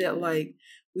love that, like,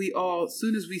 we all, as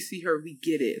soon as we see her, we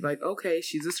get it. Like, okay,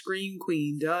 she's a scream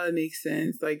queen. Duh, it makes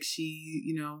sense. Like, she,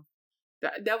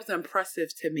 that was impressive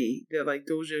to me, that, like,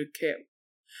 Doja Cat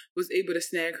was able to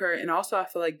snag her. And also, I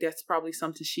feel like that's probably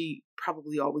something she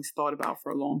probably always thought about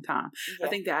for a long time. Yeah. I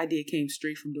think the idea came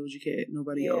straight from Doja Cat,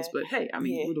 nobody else. But hey, I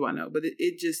mean, what do I know? But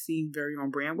it just seemed very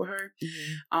on brand with her.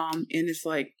 Mm-hmm. And it's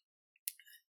like,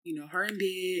 her in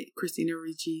bed, Christina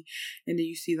Ricci, and then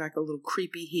you see like a little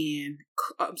creepy hand.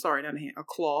 I'm sorry, not a hand, a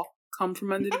claw come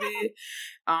from under the bed.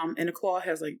 And the claw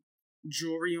has like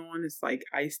jewelry on. It's like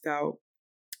iced out.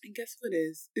 And guess what it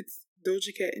is? It's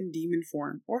Doja Cat in demon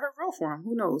form, or her real form.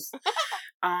 Who knows?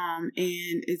 And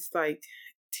it's like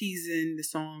teasing the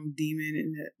song Demon,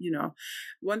 and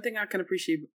one thing I can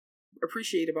appreciate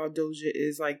about Doja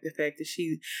is like the fact that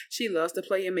she loves to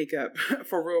play in makeup.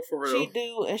 for real. She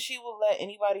do, and she will let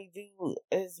anybody do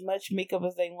as much makeup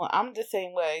as they want. I'm the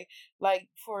same way. Like,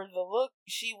 for the look,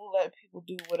 she will let people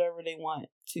do whatever they want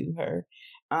to her.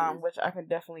 Which I can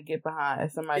definitely get behind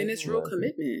as somebody. And it's real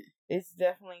commitment. It's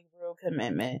definitely real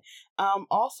commitment.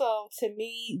 Also, to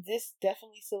me, this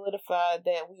definitely solidified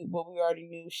that what we already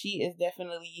knew. She is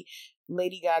definitely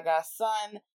Lady Gaga's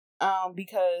son.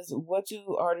 Because what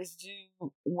do artists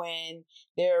do when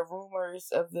there are rumors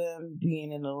of them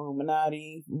being in the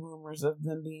Illuminati, rumors of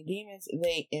them being demons?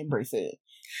 They embrace it.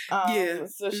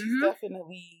 So she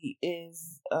definitely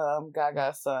is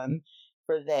Gaga's son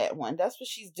for that one. That's what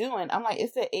she's doing. I'm like,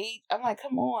 it's the age. I'm like,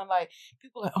 come on. Like,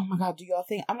 people are like, oh my God, do y'all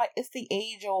think? I'm like, it's the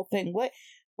age-old thing.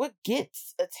 What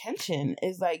gets attention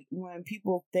is like when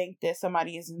people think that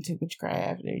somebody is into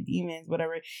witchcraft, they're demons,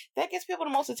 whatever. That gets people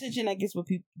the most attention. That gets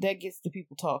the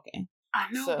people talking. I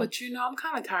know, but I'm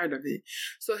kind of tired of it.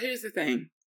 So here's the thing.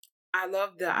 I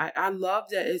love that. I love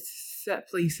that it's set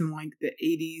place in like the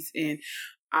 80s, and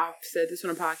I've said this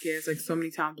on a podcast like so many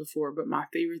times before, but my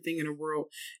favorite thing in the world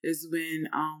is when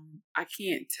I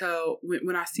can't tell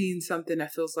when I seen something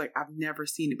that feels like I've never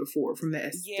seen it before from the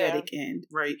aesthetic end,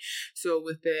 right? So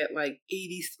with that like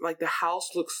 80s, like the house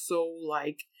looks so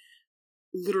like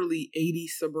literally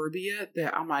 80s suburbia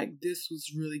that I'm like, this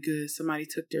was really good. Somebody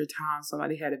took their time.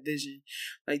 Somebody had a vision.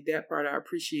 Like that part I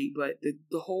appreciate, but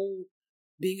the whole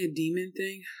being a demon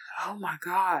thing, oh my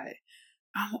God.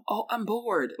 I'm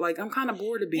bored. Like, I'm kind of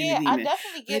bored of being a demon. I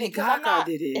definitely get it. Gaga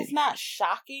did it. It's not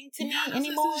shocking to me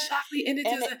anymore. It shock me, and it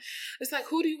doesn't. It's like,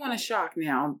 who do you want to shock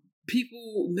now?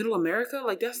 People, middle America?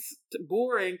 Like, that's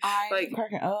boring. I'm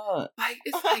cracking up. Like,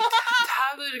 it's like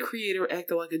Tyler, the Creator,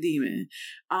 acted like a demon.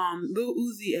 Lil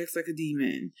Uzi acts like a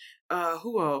demon.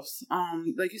 Who else?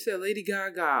 Like you said, Lady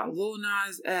Gaga, Lil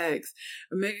Nas X,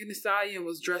 Megan Thee Stallion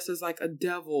was dressed as like a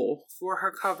devil for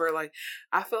her cover. Like,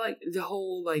 I feel like the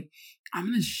whole like, I'm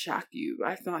gonna shock you.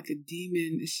 I feel like a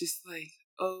demon. It's just like,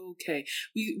 okay.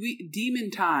 We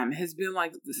Demon Time has been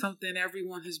like something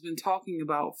everyone has been talking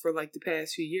about for like the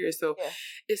past few years. So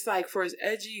it's like, for as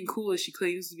edgy and cool as she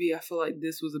claims to be, I feel like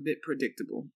this was a bit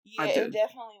predictable. Yeah, it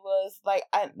definitely was. Like,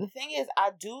 the thing is,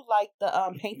 I do like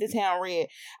the Paint the Town Red.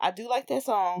 I do like that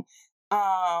song.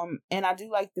 And I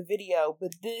do like the video,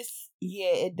 but this,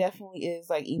 it definitely is,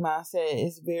 like Iman said,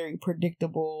 it's very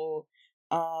predictable.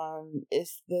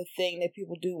 It's the thing that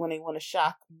people do when they want to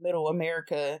shock middle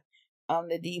America.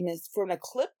 The Demons, from the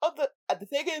clip of the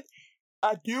thing is,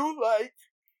 I do like,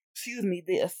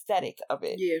 the aesthetic of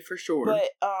it. Yeah, for sure. But,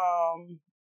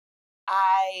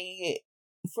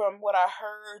 from what I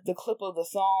heard, the clip of the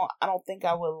song, I don't think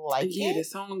I would like it. Yeah, the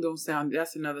song don't sound,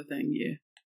 that's another thing, yeah.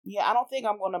 Yeah, I don't think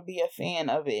I'm gonna be a fan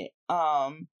of it.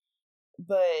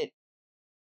 But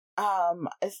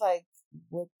it's like,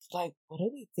 what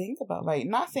do we think about? Like,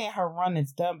 not saying her run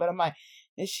is done, but I'm like,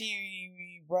 is she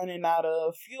running out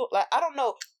of fuel? Like, I don't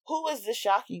know, who is this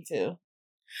shocking to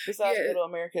besides Middle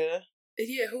America?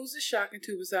 Yeah, who's this shocking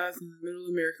to besides Middle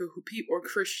America? Who people or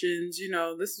Christians?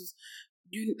 This is.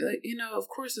 Of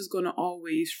course, it's going to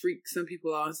always freak some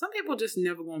people out. Some people just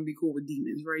never going to be cool with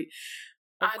demons, right?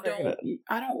 I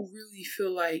don't really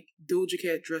feel like Doja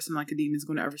Cat dressing like a demon is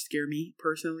going to ever scare me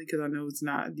personally, because I know it's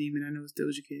not a demon. I know it's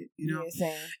Doja Cat, Yeah,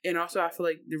 same. And also, I feel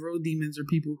like the real demons are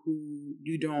people who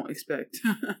you don't expect.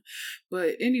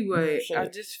 But anyway, I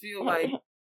just feel like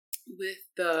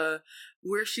with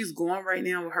where she's going right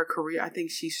now with her career, I think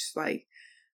she's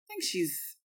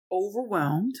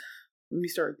overwhelmed. Let me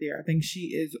start there. I think she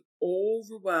is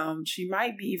overwhelmed. She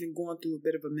might be even going through a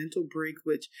bit of a mental break,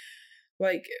 which,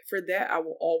 like, for that, I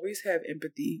will always have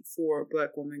empathy for a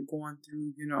Black woman going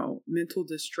through, mental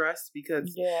distress,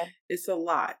 because it's a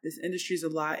lot. This industry is a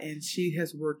lot, and she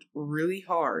has worked really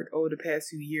hard over the past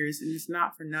few years, and it's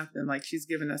not for nothing. Like, she's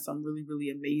given us some really, really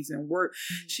amazing work.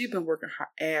 She's been working her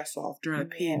ass off during the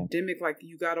pandemic. Like,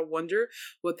 you gotta wonder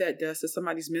what that does to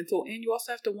somebody's mental, and you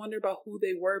also have to wonder about who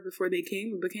they were before they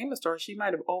became a star. She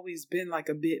might have always been like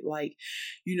a bit like,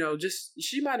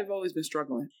 she might have always been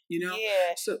struggling,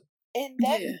 Yeah. So. And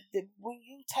that, when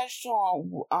you touched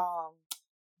on,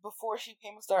 before she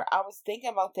became a star, I was thinking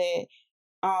about that.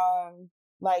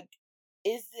 Like,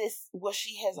 is this what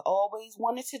she has always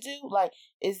wanted to do? Like,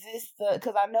 is this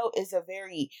because I know it's a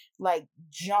very, like,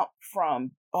 jump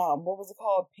from, what was it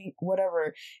called? Pink,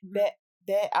 whatever. Mm-hmm.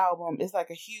 That album is like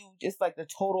it's like the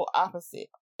total opposite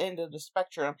end of the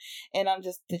spectrum. And I'm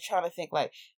just trying to think,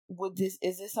 like, is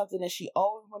this something that she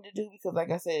always wanted to do? Because, like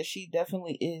I said, she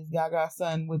definitely is Gaga's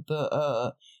son with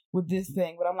with this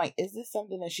thing. But I'm like, is this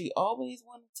something that she always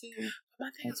wanted to? My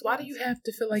thing is, why do you have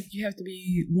to feel like you have to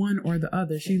be one or the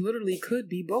other? She literally could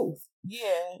be both.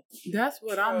 Yeah, that's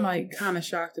what I'm like kind of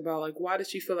shocked about. Like, why does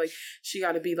she feel like she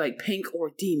got to be like Pink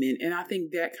or Demon? And I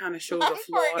think that kind of shows a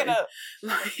flaw.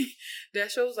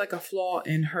 That shows like a flaw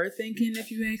in her thinking.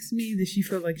 If you ask me, that she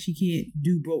feels like she can't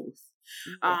do both.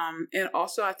 And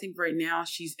also I think right now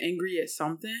she's angry at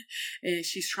something, and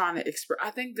she's trying to express. I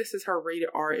think this is her rated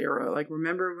R era. Like,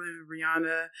 remember when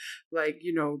Rihanna, like,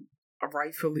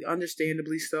 rightfully,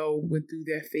 understandably so, went through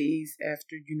that phase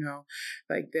after,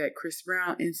 like that Chris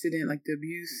Brown incident, like the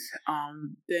abuse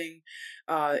thing,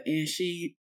 and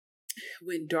she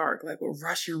went dark, like with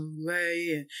Russian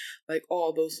Roulette and like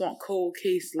all those songs, Cold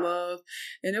Case Love.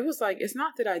 And it was like, it's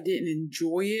not that I didn't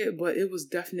enjoy it, but it was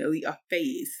definitely a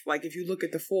phase. Like, if you look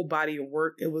at the full body of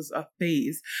work, it was a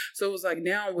phase. So it was like,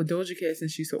 now with Doja Cat,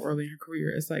 since she's so early in her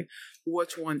career, it's like,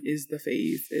 which one is the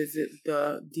phase? Is it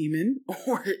the Demon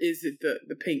or is it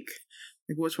the Pink?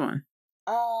 Like, which one?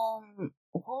 What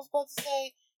was I about to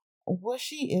say? What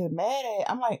she is mad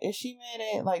at? I'm like, is she mad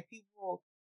at, like, people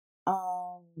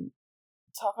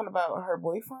talking about her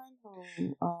boyfriend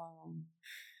who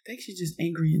I think she's just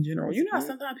angry in general.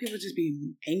 Sometimes people just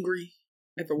be angry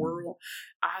at the world.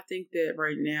 I think that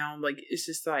right now, like, it's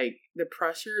just like the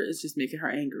pressure is just making her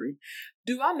angry.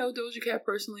 Do I know Doja Cat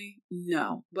personally?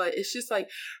 No. But it's just like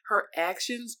her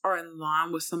actions are in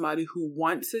line with somebody who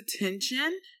wants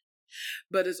attention,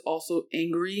 but is also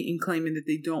angry and claiming that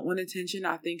they don't want attention.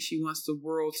 I think she wants the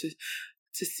world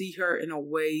to see her in a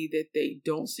way that they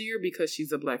don't see her because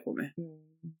she's a Black woman.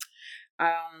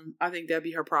 I think that'd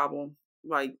be her problem.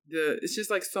 Like, it's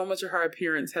just like so much of her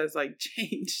appearance has like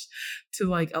changed to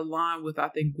like align with, I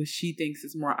think, what she thinks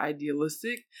is more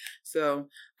idealistic. So,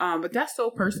 but that's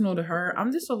so personal to her.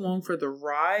 I'm just along for the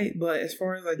ride. But as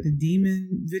far as like the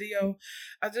Demon video,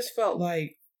 I just felt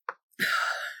like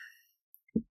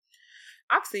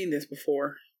I've seen this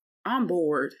before. I'm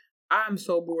bored. I'm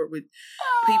so bored with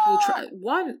people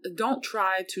don't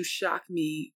try to shock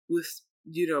me with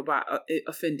by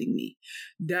offending me.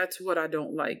 That's what I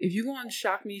don't like. If you're going to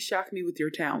shock me with your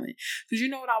talent. Because you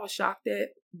know what I was shocked at?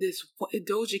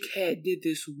 Doja Cat did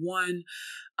this one,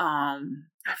 I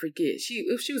forget. She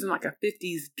was in like a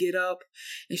 50s get up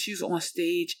and she was on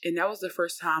stage, and that was the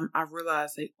first time I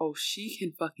realized, like, oh, she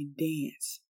can fucking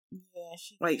dance.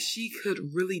 Yeah, she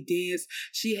could really dance.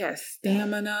 She has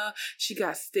stamina. She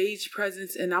got stage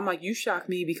presence. And I'm like, you shock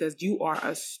me because you are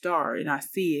a star and I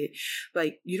see it.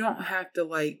 Like, you don't have to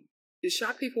like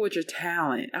shock people with your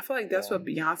talent. I feel like that's what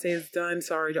Beyonce has done.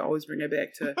 Sorry to always bring it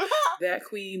back to that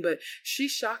queen, but she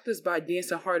shocked us by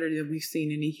dancing harder than we've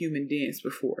seen any human dance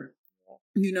before.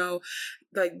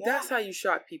 That's how you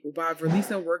shock people, by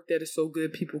releasing work that is so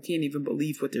good people can't even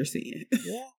believe what they're seeing.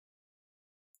 Yeah,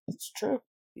 it's true.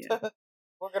 Yeah.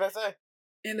 What can I say?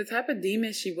 And the type of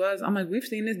demon she was, I'm like, we've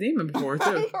seen this demon before too.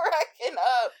 Cracking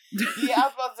up. Yeah, I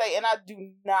was about to say, and I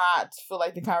do not feel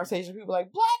like the conversation. People like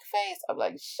blackface. I'm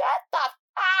like, shut the fuck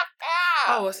up.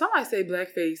 Oh, well, somebody say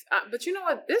blackface, but you know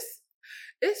what?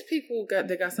 It's people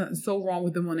that got something so wrong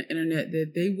with them on the internet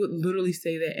that they would literally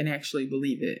say that and actually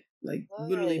believe it. Like,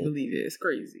 literally believe it. It's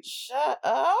crazy. Shut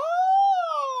up.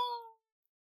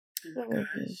 Oh my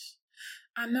gosh.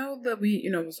 I know that we,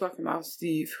 was talking about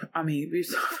Steve. I mean, we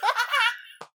was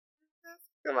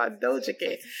talking about Doja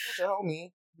Cat.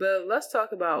 But let's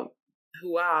talk about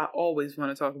who I always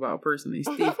want to talk about personally,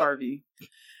 Steve Harvey.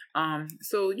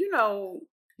 So,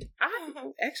 I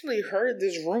actually heard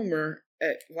this rumor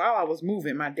while I was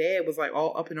moving. My dad was like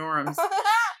all up in arms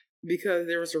because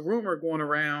there was a rumor going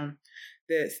around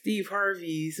that Steve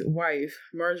Harvey's wife,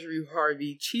 Marjorie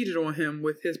Harvey, cheated on him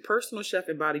with his personal chef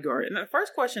and bodyguard. And the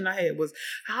first question I had was,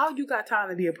 how you got time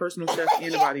to be a personal chef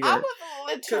and a bodyguard?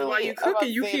 Because while you're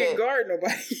cooking, you can't guard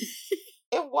nobody.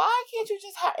 And why can't you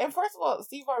just hire? And first of all,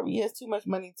 Steve Harvey has too much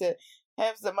money to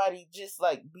have somebody just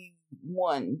like be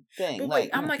one thing. But like,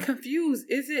 I'm like confused.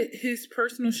 Is it his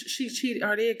personal? She cheated?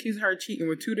 Are they accusing her of cheating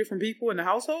with two different people in the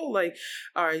household? Like,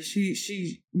 all right,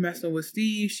 she messing with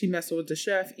Steve, she messing with the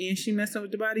chef, and she messing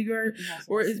with the bodyguard.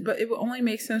 But it would only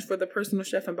make sense for the personal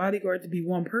chef and bodyguard to be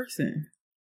one person.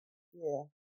 Yeah.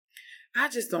 I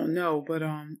just don't know, but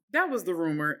that was the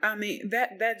rumor. I mean,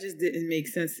 that just didn't make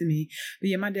sense to me. But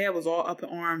yeah, my dad was all up in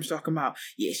arms talking about,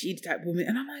 yeah, she the type of woman,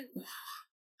 and I'm like,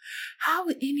 how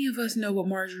would any of us know what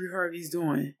Marjorie Harvey's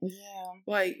doing? Yeah.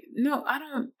 Like, no, I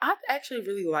don't. I actually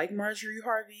really like Marjorie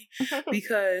Harvey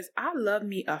because I love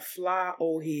me a fly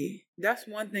old head. That's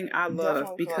one thing I love.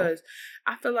 Definitely because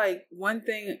I feel like one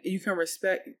thing you can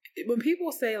respect, when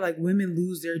people say like women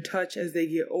lose their touch as they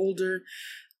get older,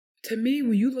 to me,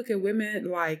 when you look at women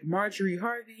like Marjorie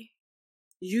Harvey,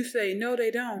 you say, no, they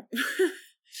don't.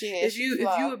 If you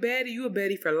a baddie, you a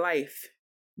baddie for life.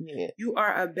 Yeah. You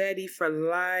are a baddie for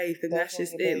life, and that's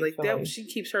just it. Like that, she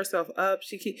keeps herself up.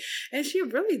 And she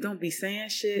really don't be saying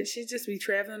shit. She just be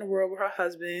traveling the world with her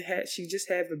husband. She just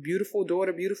have a beautiful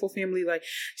daughter, beautiful family. Like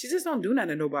she just don't do nothing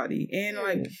to nobody. And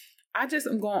like I just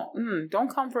am going, don't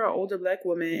come for an older black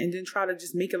woman and then try to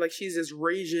just make it like she's this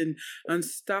raging,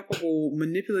 unstoppable,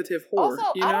 manipulative whore.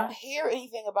 Also, I don't hear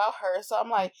anything about her, so I'm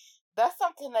like, that's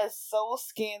something that's so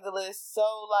scandalous, so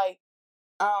like.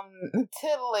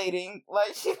 Titillating,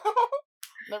 like she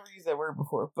never used that word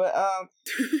before, but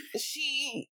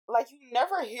she like you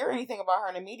never hear anything about her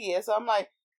in the media, so I'm like,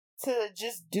 to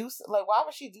just do like, why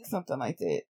would she do something like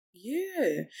that?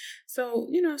 Yeah. So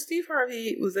Steve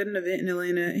Harvey was at an event in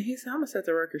Atlanta, and he said, "I'm gonna set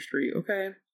the record straight, okay?"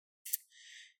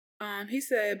 He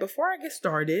said, "Before I get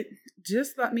started,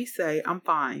 just let me say I'm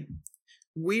fine.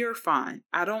 We're fine.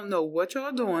 I don't know what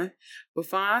y'all doing, but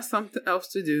find something else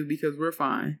to do because we're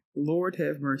fine. Lord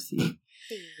have mercy."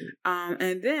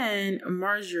 And then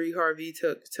Marjorie Harvey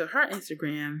took to her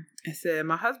Instagram and said,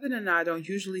 "My husband and I don't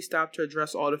usually stop to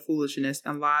address all the foolishness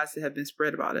and lies that have been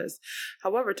spread about us.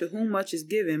 However, to whom much is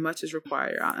given, much is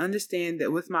required. I understand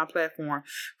that with my platform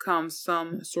comes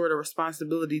some sort of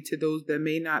responsibility to those that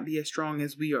may not be as strong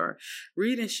as we are.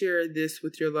 Read and share this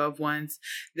with your loved ones.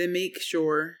 Then make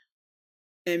sure...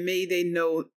 And may they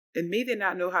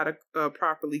not know how to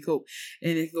properly cope."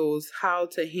 And it goes, how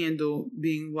to handle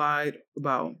being lied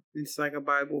about. It's like a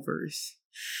Bible verse.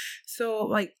 So,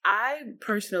 like, I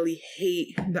personally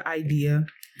hate the idea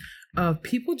of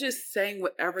people just saying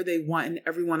whatever they want and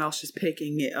everyone else just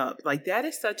picking it up. Like, that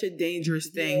is such a dangerous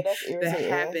thing that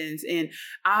happens. And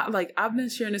I've been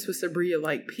sharing this with Sabria.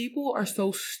 Like, people are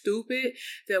so stupid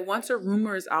that once a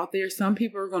rumor is out there, some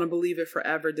people are going to believe it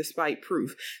forever despite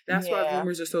proof. That's why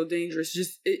rumors are so dangerous.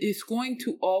 Just it's going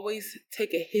to always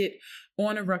take a hit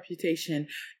on a reputation,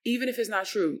 even if it's not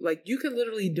true. Like, you could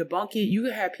literally debunk it. You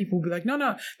could have people be like,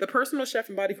 no, the personal chef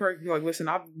and bodyguard can be like, listen,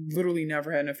 I've literally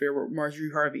never had an affair with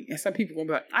Marjorie Harvey. And some people will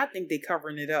be like, I think they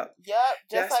covering it up. Yep,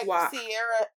 just That's like why,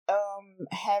 Sierra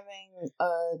having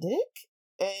a dick.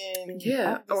 And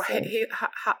yeah, or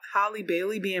Holly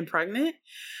Bailey being pregnant.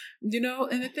 You know,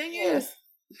 and the thing is,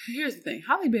 here's the thing.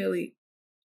 Holly Bailey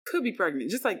could be pregnant,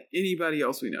 just like anybody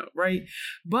else we know, right?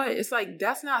 But it's like,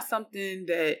 that's not something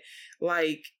that,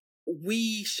 like,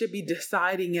 we should be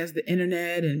deciding as the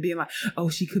internet and being like, oh,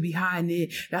 she could be hiding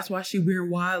it. That's why she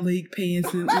wearing wide leg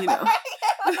pants and, you know.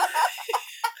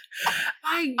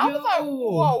 Like, I was like,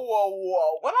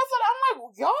 whoa. When I saw that, I'm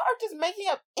like, y'all are just making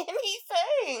up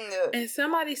anything. And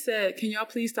somebody said, can y'all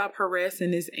please stop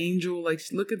harassing this angel? Like,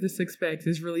 look at the six packs.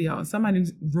 It's really y'all. Somebody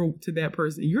wrote to that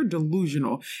person, you're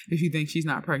delusional if you think she's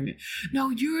not pregnant. No,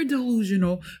 you're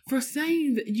delusional for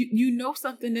saying that you know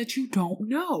something that you don't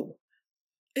know.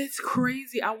 It's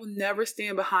crazy. I will never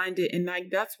stand behind it. And like,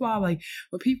 that's why, like,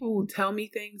 when people tell me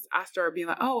things, I start being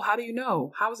like, oh, how do you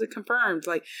know? How is it confirmed?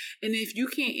 Like, and if you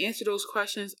can't answer those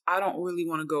questions, I don't really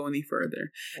want to go any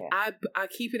further. Yeah. I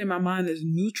keep it in my mind as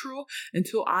neutral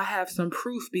until I have some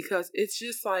proof, because it's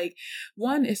just like,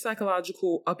 one, it's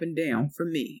psychological up and down for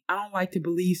me. I don't like to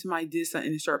believe somebody did something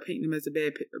and start painting them as a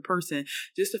bad person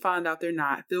just to find out they're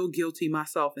not, feel guilty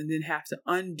myself, and then have to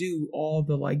undo all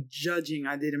the like judging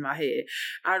I did in my head.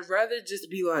 I'd rather just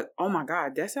be like, oh my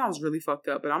God, that sounds really fucked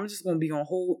up, but I'm just going to be on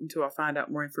hold until I find out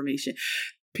more information.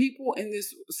 People in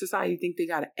this society think they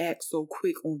got to act so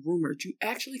quick on rumors. You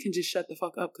actually can just shut the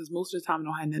fuck up, because most of the time it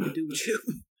don't have nothing to do with you.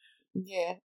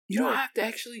 Yeah. You don't have to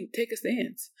actually take a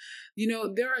stance. You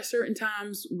know, there are certain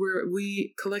times where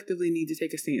we collectively need to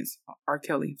take a stance. R.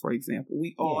 Kelly, for example,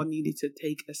 we all needed to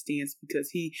take a stance, because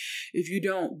if you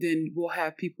don't, then we'll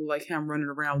have people like him running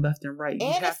around left and right.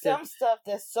 And it's some stuff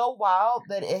that's so wild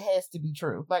that it has to be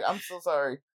true. Like, I'm so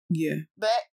sorry. Yeah.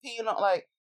 That, you know, like,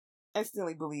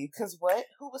 instantly believe. Because what?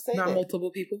 Who would say that? Not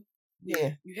multiple people.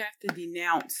 Yeah. You have to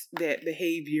denounce that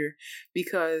behavior,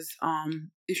 because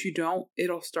if you don't,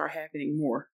 it'll start happening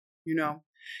more. You know,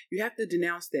 you have to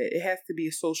denounce that. It has to be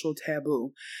a social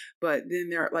taboo. But then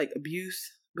there are like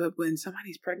abuse. But when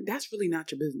somebody's pregnant, that's really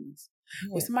not your business.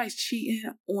 Yeah. When somebody's cheating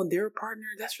on their partner,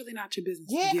 that's really not your business.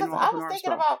 Yeah, because I was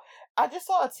thinking about, I just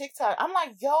saw a TikTok. I'm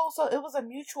like, yo, so it was a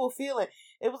mutual feeling.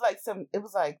 It was like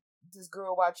this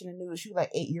girl watching the news. She was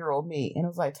like 8-year-old me. And it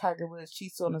was like Tiger Woods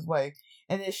cheats on his wife.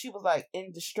 And then she was like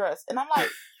in distress. And I'm like,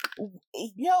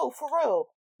 yo, for real.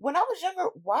 When I was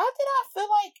younger, why did I feel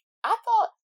like, I thought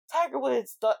Tiger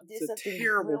Woods did something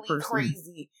really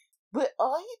crazy, but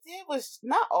all he did was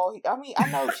not all. I mean,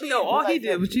 I know. No, all he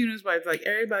did was cheat on his wife, like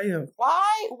everybody else.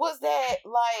 Why was that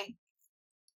like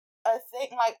a thing?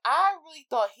 Like, I really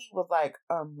thought he was like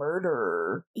a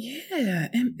murderer. Yeah,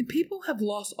 and people have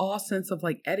lost all sense of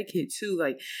like etiquette too.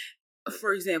 Like,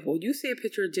 for example, you see a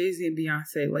picture of Jay-Z and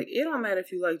Beyonce, like, it don't matter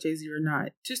if you like Jay-Z or not.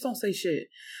 Just don't say shit.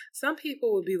 Some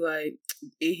people would be like,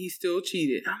 and he still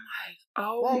cheated. I'm like,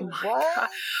 oh like, my God.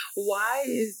 Why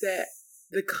is that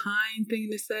the kind thing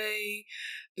to say,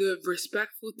 the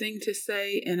respectful thing to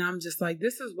say? And I'm just like,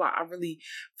 this is why I really,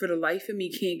 for the life of me,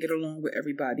 can't get along with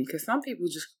everybody. Because some people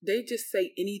they just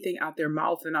say anything out their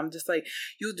mouth. And I'm just like,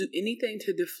 you'll do anything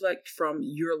to deflect from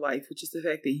your life, which is the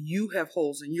fact that you have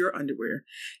holes in your underwear.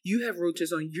 You have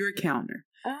roaches on your counter.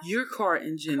 Your car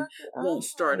engine won't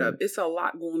start up. It's a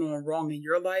lot going on wrong in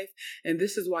your life. And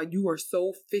this is why you are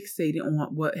so fixated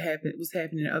on what's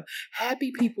happening.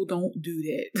 Happy people don't do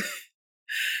that.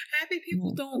 Happy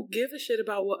people don't give a shit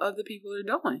about what other people are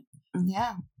doing.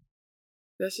 Yeah.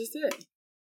 That's just it.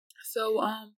 So,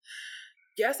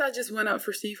 guess I just went up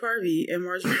for Steve Harvey and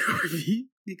Marjorie Harvey,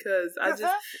 because I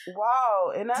just...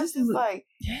 Wow. And that's just like,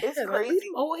 it's crazy. Like, leave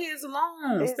them old heads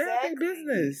alone. Exactly. Stay out their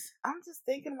business. I'm just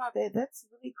thinking about that. That's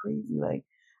really crazy. Like,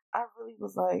 I really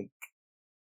was like,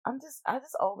 I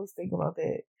just always think about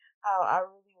that. How I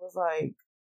really was like,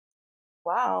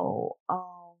 wow,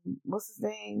 what's his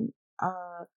name?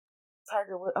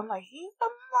 Tiger Woods. I'm like, he's a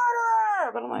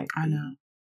murderer, but I'm like, I know.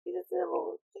 He just did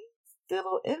a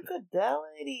little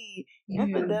infidelity. Yeah.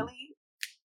 Infidelity.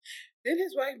 Did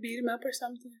his wife beat him up or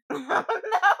something? No, I'm sorry.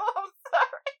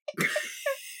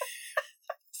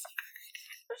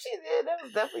 She did. That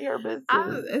was definitely her business.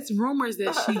 It's rumors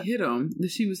that she hit him. That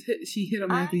she hit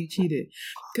him after he cheated.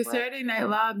 Because Saturday Night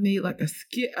Live made like a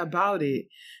skit about it.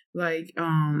 Like,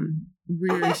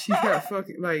 where she got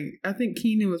fucking, like, I think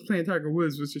Keenan was playing Tiger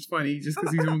Woods, which is funny, just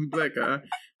because he's the only black guy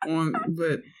on,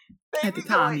 but at the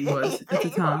time he was. At the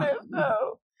time.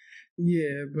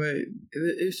 Yeah, but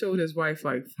it showed his wife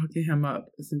like fucking him up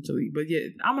essentially. But yeah,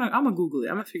 I'm gonna Google it.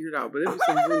 I'm gonna figure it out. But there was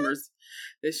some rumors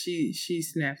that she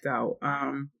snapped out.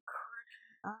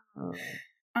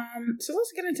 So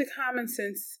let's get into common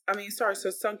sense. So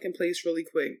sunken place really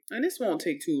quick, and this won't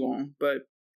take too long. But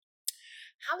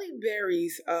Halle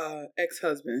Berry's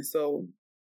ex-husband, so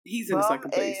he's in the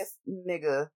sunken place.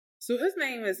 Nigga. So his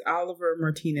name is Oliver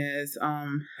Martinez.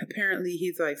 Apparently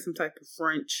he's like some type of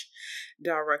French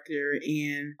director,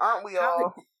 and aren't we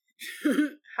all?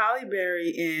 Halle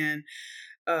Berry and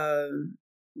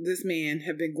this man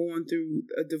have been going through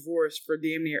a divorce for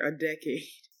damn near a decade.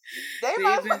 They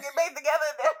must fucking made together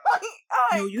at that point.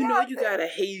 No, you know you gotta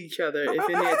hate each other if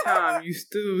in that time you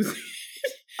still.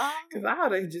 Because I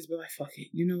would just be like, fuck it.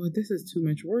 You know what? This is too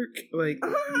much work. Like,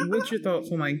 what's your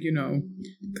thoughts on, like,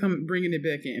 come bringing it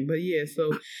back in? But yeah,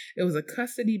 so it was a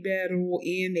custody battle,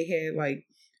 and they had, like,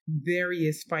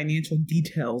 various financial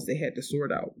details they had to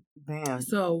sort out. Damn.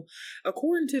 So,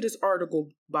 according to this article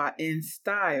by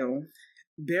InStyle,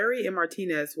 Berry and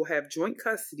Martinez will have joint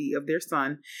custody of their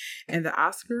son, and the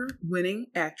Oscar-winning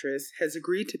actress has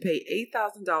agreed to pay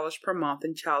 $8,000 per month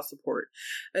in child support.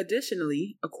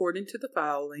 Additionally, according to the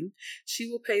filing, she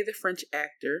will pay the French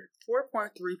actor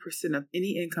 4.3% of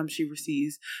any income she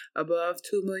receives above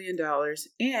 $2 million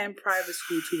and private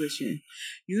school tuition,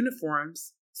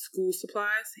 uniforms, school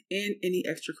supplies, and any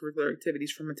extracurricular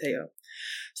activities for Mateo.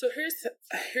 So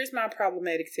here's my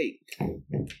problematic take.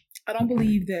 I don't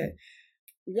believe that.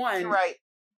 One, right.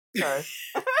 Sorry.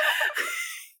 I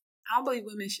don't believe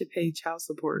women should pay child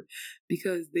support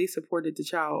because they supported the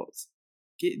child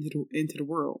getting into the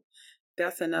world.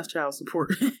 That's enough child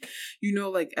support.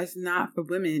 Like, it's not for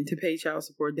women to pay child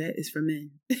support. That is for men.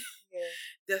 Yeah.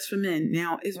 That's for men.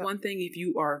 Now, it's one thing if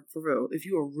you are, for real, if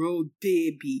you're a real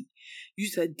deadbeat, you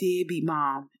just a deadbeat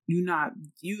mom, you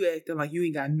acting like you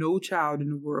ain't got no child in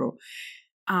the world.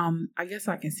 I guess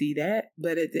I can see that,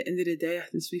 but at the end of the day, I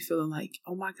just be feeling like,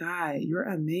 oh my God, you're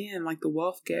a man. Like, the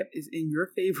wealth gap is in your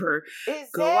favor. Exactly.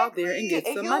 Go out there and get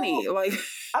some money. Like,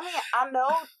 I know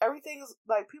everything's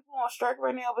like people on strike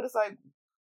right now, but it's like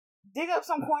dig up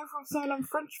some coin from some of them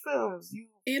French films.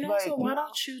 Why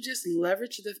don't you just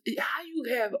leverage how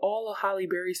you have all of Halle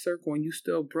Berry's circle and you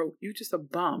still broke? You just a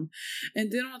bum. And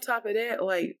then on top of that,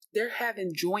 like, they're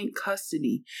having joint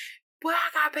custody. Well,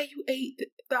 I gotta pay you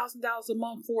 $8,000 a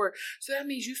month for it. So that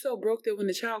means you so broke that when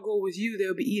the child go with you,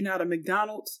 they'll be eating out of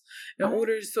McDonald's. In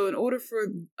order for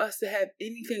us to have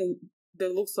anything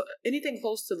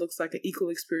close to looks like an equal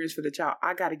experience for the child,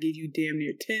 I gotta give you damn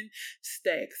near 10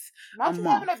 stacks. Not you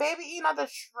having a baby eating out the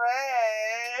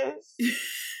trash.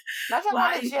 Not you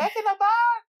having a Jack in the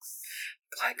box.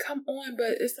 Like, come on,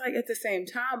 but it's like at the same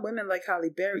time, women like Halle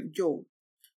Berry, do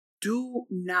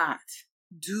not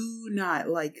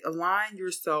like align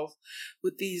yourself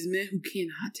with these men who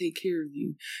cannot take care of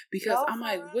you, because I'm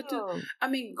like,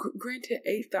 granted,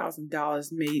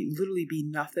 $8,000 may literally be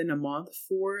nothing a month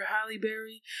for Halle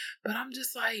Berry, but I'm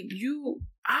just like,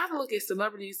 I look at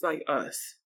celebrities like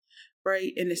us,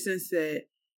 right, in the sense that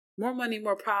more money,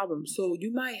 more problems. So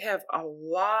you might have a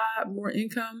lot more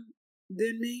income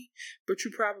than me, but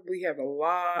you probably have a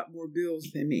lot more bills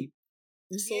than me.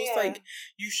 So it's like,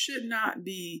 you should not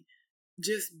be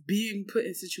just being put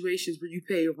in situations where you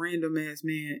pay a random ass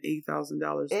man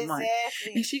 $8,000 a month.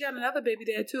 And she got another baby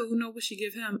dad too. Who knows what she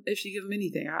give him, if she give him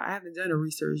anything. I haven't done a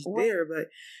research there, but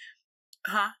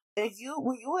when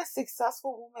you a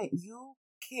successful woman, you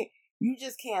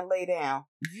just can't lay down.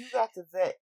 You got to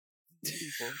vet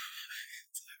people.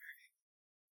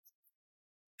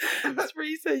 That's where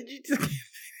you said you just can't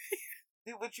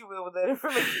do what you will with that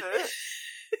information.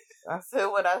 I said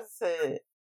what I said.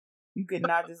 You could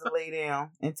not just lay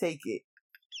down and take it.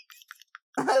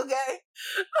 Okay?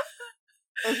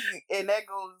 And that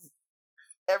goes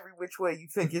every which way you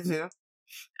think it to.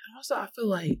 Also, I feel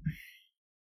like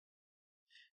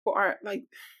for our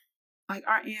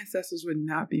ancestors would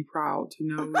not be proud to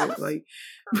know that, like,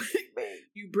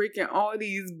 you breaking all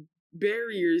these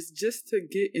barriers just to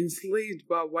get enslaved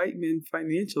by white men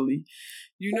financially.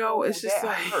 It's just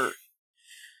like hurt.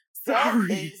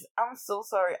 I'm so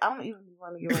sorry. I don't even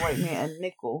want to give a white man a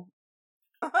nickel.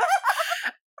 I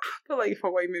feel like if a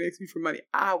white man asks me for money,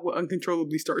 I will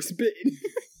uncontrollably start spitting.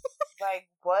 Like,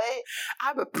 what?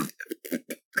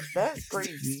 That's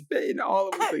crazy. Spitting all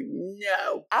of it. Like,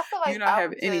 no. I feel like you don't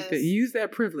have anything. Use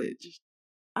that privilege.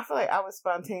 I feel like I would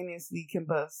spontaneously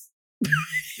combust.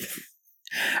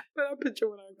 But I picture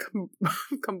when I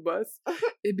combust,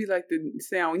 it'd be like the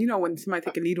sound, when somebody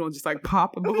take a needle and just like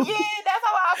pop a balloon. Yeah, that's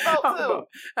how I felt too.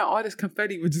 And all this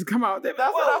confetti would just come out. That's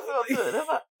what I feel too. That's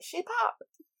like, she popped.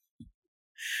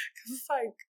 Because it's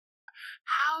like,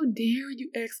 How dare you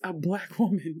ask a black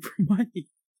woman for money?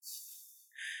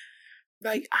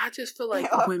 Like, I just feel like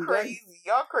y'all crazy.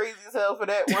 Y'all crazy as hell for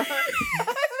that one.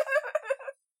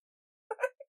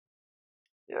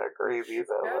 Y'all crazy as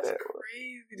hell for that one.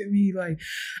 Crazy to me. Like,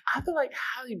 I feel like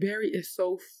Halle Berry is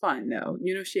so fun, though.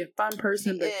 You know, she a fun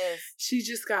person, but she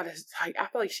just got a, like, I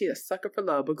feel like she a sucker for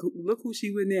love. But look who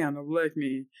she went down, a black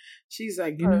man. She's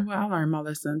like, you know what? I learned my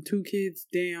lesson. 2 kids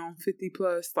down, 50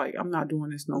 plus. Like, I'm not doing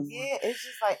this no more. Yeah, it's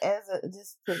just like, as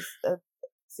a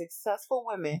successful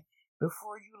woman,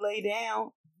 before you lay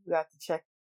down, you got to check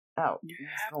out. You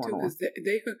have to, because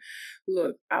they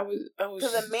look. I was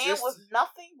because a man with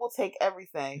nothing will take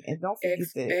everything, and don't forget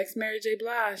that. Ex Mary J.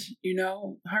 Blige, you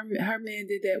know, her man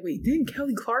did that. Wait, didn't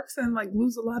Kelly Clarkson like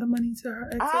lose a lot of money to her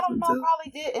ex? I don't know,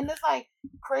 probably did, and it's like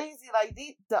crazy, like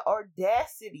the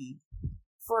audacity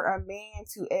for a man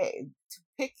to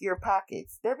pick your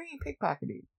pockets. They're being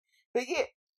pickpocketed. But yet,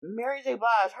 Mary J.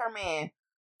 Blige, her man,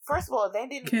 first of all, they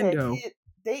didn't have kids.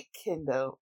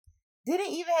 Kendo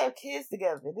didn't even have kids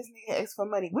together. This nigga asked for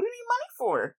money. What do you need money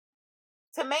for?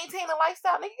 To maintain a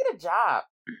lifestyle? Nigga, get a job.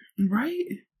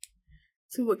 Right?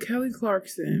 So look, Kelly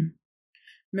Clarkson,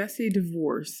 messy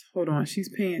divorce. Hold on, she's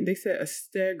paying, they said, a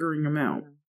staggering amount.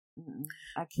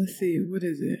 Let's see, what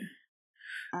is it?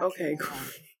 Okay, cool.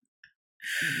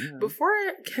 Before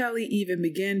Kelly even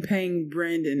began paying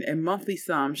Brandon a monthly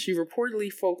sum, she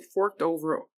reportedly forked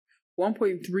over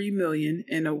 $1.3 million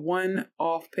in a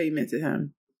one-off payment to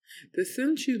him. The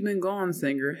Since You've Been Gone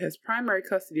singer has primary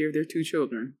custody of their 2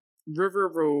 children, River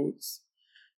Rhodes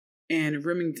and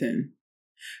Remington,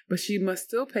 but she must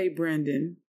still pay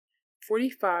Brandon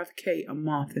 $45,000 a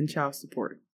month in child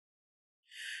support.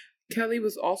 Kelly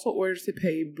was also ordered to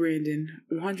pay Brandon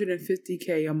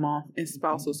 $150,000 a month in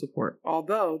spousal support,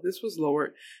 although this was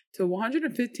lowered to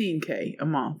 $115,000 a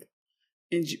month,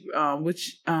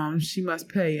 which she must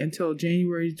pay until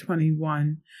January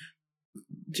 31,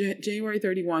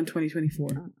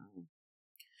 2024.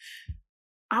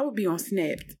 I would be on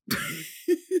Snapped.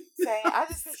 I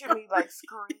just picture me like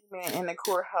screaming in the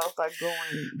courthouse, like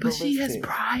going. But she has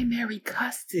primary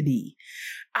custody.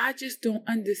 I just don't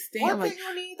understand. What do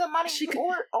you need the money? You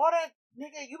order,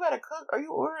 nigga. You better cook. Are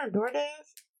you ordering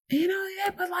DoorDash? You know,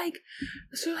 yeah, but like,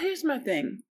 so here's my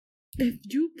thing. If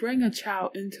you bring a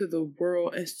child into the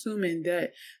world, assuming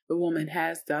that the woman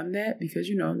has done that, because,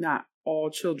 you know, not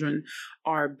all children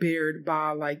are bared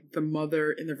by like the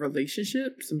mother in the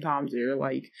relationship. Sometimes they're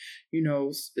like, you know,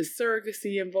 it's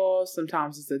surrogacy involved.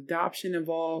 Sometimes it's adoption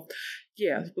involved.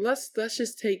 Yeah, but let's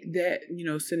just take that, you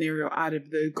know, scenario out of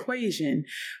the equation.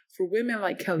 For women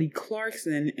like Kelly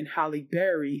Clarkson and Halle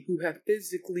Berry, who have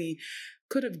physically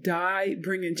could have died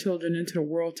bringing children into the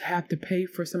world, to have to pay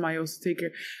for somebody else to take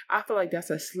care, I feel like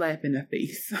that's a slap in the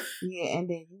face. Yeah, and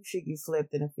then you should get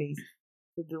slapped in the face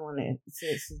for doing that,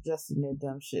 suggesting that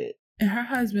dumb shit. And her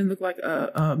husband looked like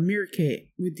a meerkat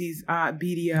with these odd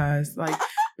beady eyes. Like,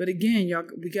 but again, y'all,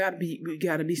 we gotta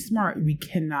be smart. We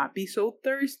cannot be so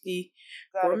thirsty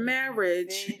for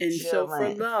marriage and so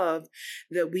for love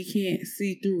that we can't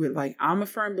see through it. Like, I'm a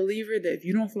firm believer that if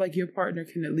you don't feel like your partner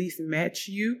can at least match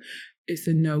you, it's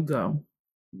a no-go.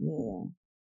 Yeah.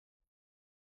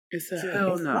 It's a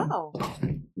hell no.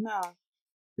 No.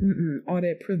 All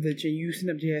that privilege and you sitting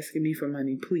up there asking me for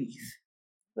money, please.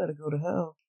 Better go to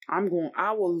hell. I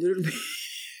will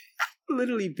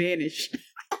literally vanish.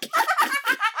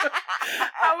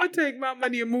 I would take my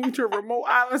money and move to a remote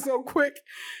island so quick.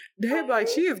 They'd be like,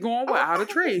 she is going without a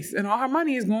trace, and all her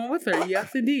money is going with her.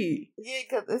 Yes, indeed. Yeah,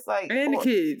 because it's like... And the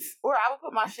kids. Or I would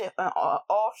put my shit on an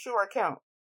offshore account.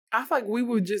 I feel like we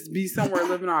would just be somewhere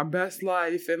living our best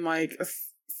life in, like,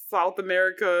 South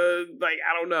America, like,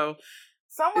 I don't know.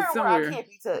 Somewhere where I can't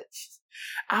be touched.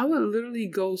 I would literally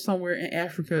go somewhere in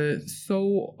Africa.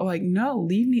 So, like, no,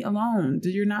 leave me alone.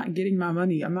 You're not getting my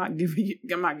money. I'm not giving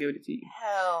it to you.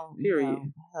 Hell period.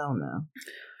 No. Hell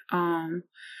no.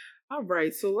 All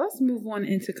right. So let's move on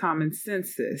into common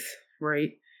census,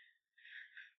 right?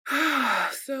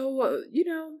 So, you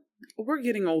know, we're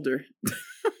getting older.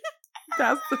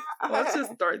 Let's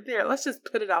just start there. Let's just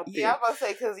put it out there. Yeah, I'm about to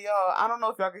say, because y'all, I don't know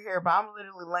if y'all can hear, but I'm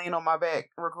literally laying on my back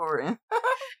recording.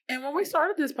 And when we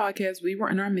started this podcast, we were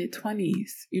in our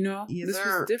mid-20s, you know? Yes, this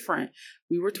sir. was different.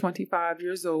 We were 25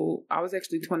 years old. I was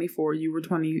actually 24. You were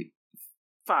 25.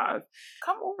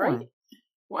 Come on. Right?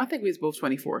 Well, I think we was both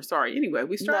 24. Sorry. Anyway,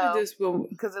 we started this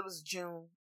because it was June.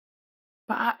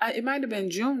 But it might have been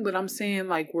June, but I'm saying,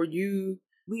 like, were you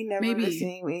We never maybe the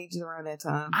same age around that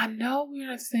time. I know we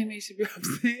were the same age to be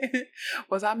upset.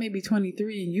 Was I maybe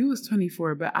 23 and you was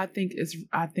 24, but I think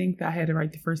I had it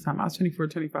right the first time. I was 24,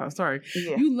 25. Sorry.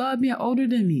 Yeah. You love being older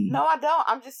than me. No, I don't.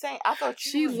 I'm just saying, I thought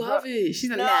you She love it. She's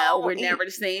like, no, we're never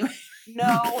the same.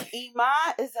 No,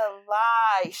 Iman is a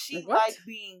lie. She What? liked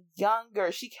being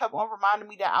younger. She kept on reminding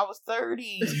me that I was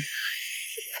 30.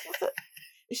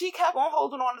 She kept on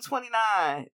holding on to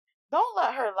 29. Don't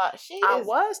let her lie. I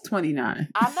was 29.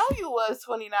 I know you was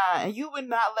 29, and you would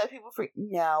not let people freak.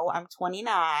 No, I'm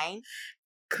 29.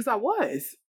 Cause I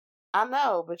was. I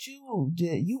know, but you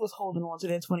did. You was holding on to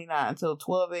that 29 until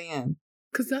 12 a.m.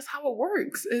 Cause that's how it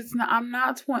works. It's not. I'm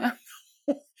not 20.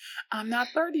 I'm not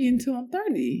 30 until I'm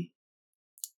 30.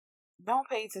 Don't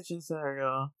pay attention to her,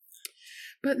 y'all.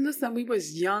 But listen, we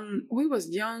was young. We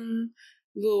was young,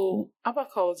 little. I'm about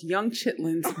to call us young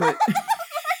chitlins, but.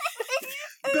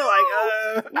 They're like,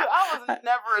 I was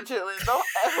never a chitlin. Don't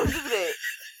ever do that.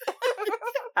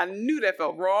 I knew that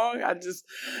felt wrong.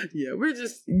 We're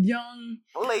just young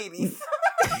ladies.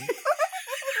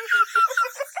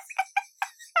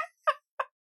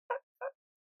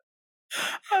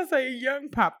 I was like young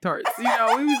Pop-Tarts. You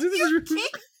know, we was just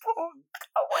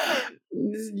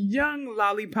young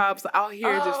lollipops out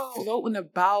here just floating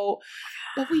about.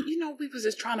 But we was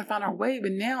just trying to find our way.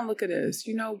 But now look at us.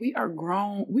 You know, we are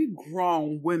grown. We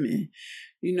grown women.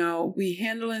 You know, we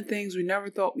handling things we never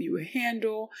thought we would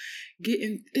handle.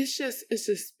 It's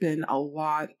just been a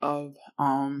lot of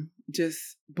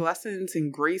just blessings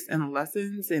and grace and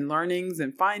lessons and learnings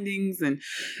and findings, and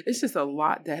it's just a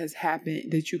lot that has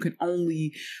happened that you can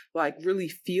only like really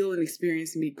feel and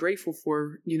experience and be grateful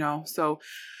for. You know, so.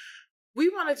 We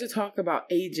wanted to talk about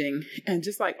aging and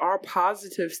just like our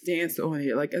positive stance on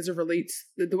it, like as it relates,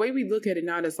 the way we look at it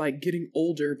not as like getting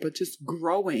older, but just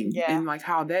growing and like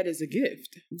how that is a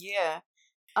gift. Yeah.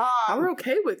 We're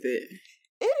okay with it.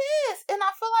 It is. And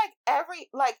I feel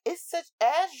like it's such,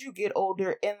 as you get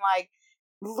older and like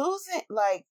losing,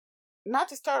 like not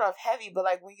to start off heavy, but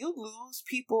like when you lose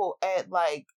people at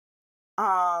like,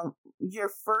 your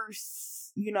first,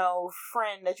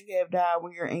 friend that you have died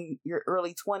when you're in your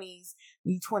early 20s,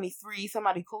 you 23,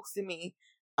 somebody close to me,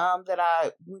 that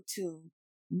I went to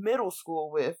middle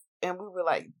school with, and we were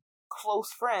like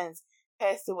close friends,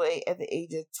 passed away at the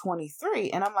age of 23.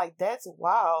 And I'm like, that's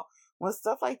wild. When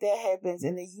stuff like that happens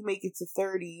and then you make it to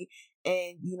 30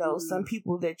 and, some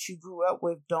people that you grew up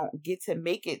with don't get to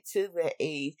make it to that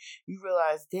age, you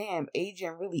realize, damn,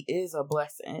 aging really is a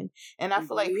blessing. And I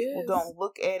feel like people don't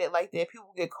look at it like that.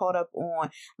 People get caught up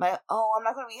on like, oh, I'm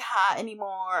not going to be hot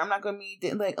anymore. I'm not going to be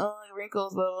like, oh,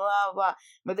 wrinkles, blah, blah, blah.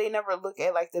 But they never look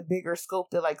at like the bigger scope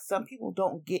that like some people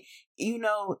don't get,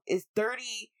 it's 30.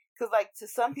 Cause like to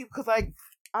some people, cause like,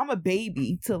 I'm a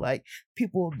baby to like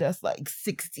people that's like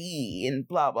 60 and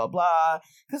blah, blah, blah.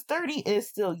 Because 30 is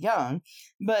still young.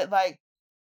 But like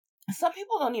some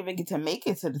people don't even get to make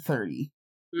it to the 30,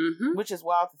 which is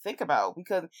wild to think about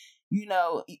because,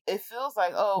 it feels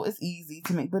like, oh, it's easy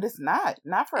to make, but it's not.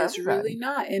 Not for everybody. It's really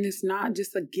not. And it's not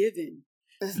just a given.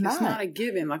 It's not a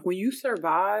given. Like when you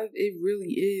survive, it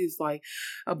really is like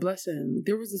a blessing.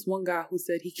 There was this one guy who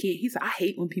said he said, I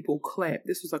hate when people clap.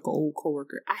 This was like an old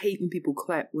coworker. I hate when people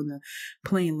clap when the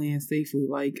plane lands safely.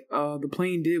 Like the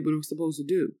plane did what it was supposed to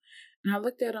do. And I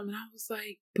looked at him and I was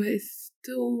like, but it's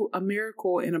still a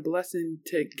miracle and a blessing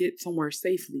to get somewhere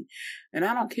safely. And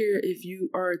I don't care if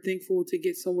you are thankful to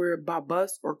get somewhere by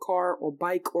bus or car or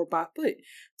bike or by foot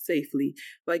safely.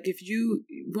 Like if you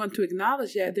want to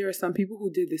acknowledge that, there are some people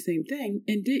who did the same thing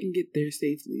and didn't get there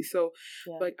safely. So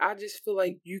like I just feel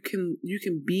like you can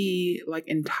be like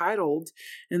entitled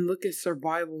and look at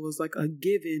survival as like a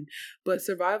given, but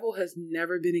survival has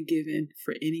never been a given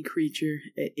for any creature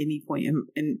at any point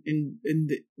in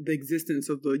the existence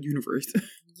of the universe.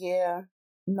 Yeah.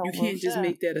 No, you can't just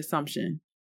make that assumption.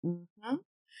 Mm-hmm.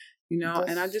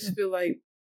 And I just feel like,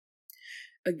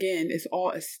 again, it's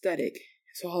all aesthetic.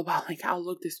 It's all about like, I'll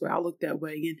look this way, I'll look that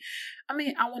way. And I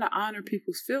mean, I want to honor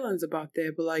people's feelings about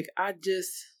that, but like, I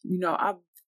just,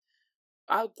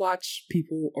 I watch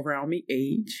people around me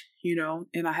age,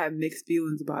 and I have mixed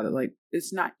feelings about it. Like,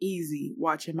 it's not easy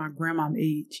watching my grandma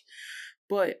age,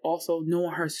 but also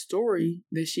knowing her story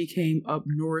that she came up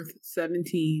north,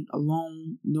 17,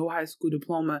 alone, no high school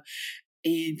diploma,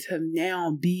 and to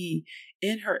now be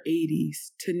in her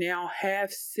 80s, to now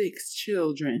have 6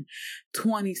 children,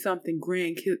 20-something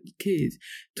grandkids,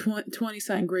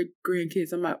 20-something great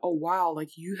grandkids. I'm like, oh, wow, like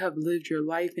you have lived your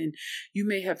life and you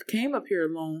may have came up here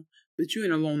alone, but you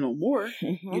ain't alone no more,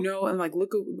 Mm-hmm. you know? And like,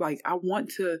 look at, like, I want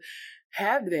to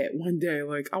have that one day.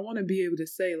 Like, I want to be able to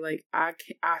say, like, I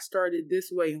started this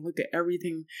way and look at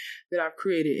everything that I've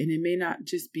created. And it may not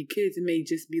just be kids. It may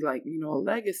just be like, you know, a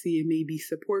legacy. It may be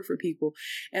support for people.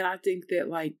 And I think that,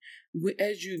 like,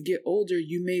 as you get older,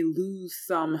 you may lose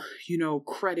some, you know,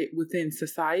 credit within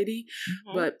society.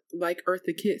 Mm-hmm. But like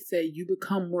Eartha Kitt said, you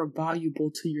become more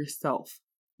valuable to yourself.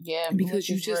 Yeah, because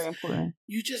you just very important.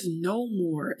 You just know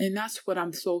more, and that's what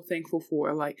I'm so thankful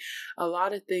for. Like, a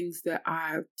lot of things that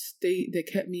that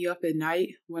kept me up at night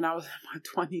when I was in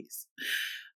my 20s,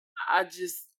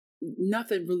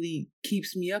 nothing really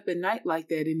keeps me up at night like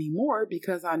that anymore,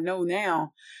 because I know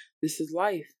now this is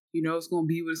life. You know, it's gonna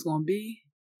be what it's gonna be.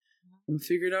 I'm gonna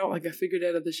figure it out like I figured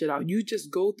that other shit out. You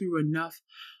just go through enough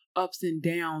ups and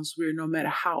downs where no matter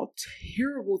how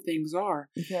terrible things are,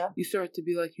 you start to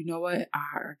be like, you know what,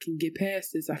 I can get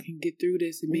past this. I can get through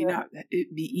this. It may not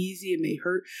be easy. It may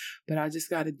hurt, but I just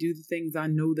got to do the things I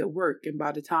know that work. And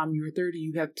by the time you're 30,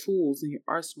 you have tools in your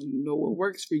arsenal. You know what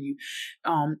works for you.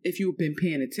 If you've been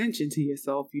paying attention to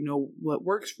yourself, you know what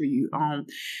works for you.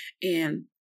 And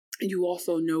you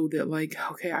also know that, like,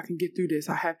 okay, I can get through this.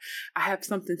 I have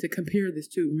something to compare this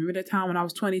to. Remember that time when I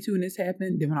was 22 and this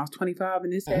happened? Then when I was 25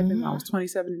 and this happened? When I was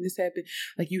 27 and this happened?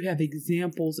 Like, you have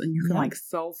examples, and you can like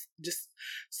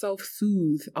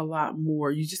self-soothe a lot more.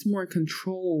 You're just more in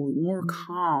control, more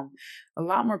calm. A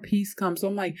lot more peace comes. So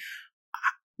I'm like,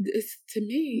 it's, to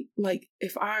me, like,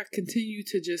 if I continue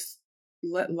to just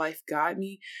let life guide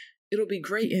me, it'll be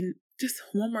great. And just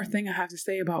one more thing I have to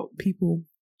say about people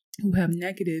who have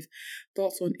negative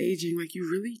thoughts on aging, like, you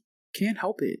really can't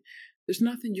help it. There's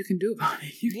nothing you can do about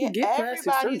it. You can get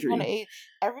plastic surgery. Gonna age.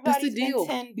 Everybody's been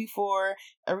 10 before.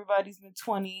 Everybody's been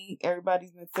 20.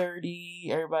 Everybody's been 30.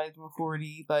 Everybody's been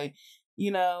 40. Like,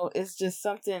 you know, it's just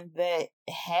something that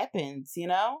happens, you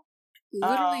know?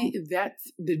 Literally,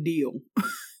 that's the deal.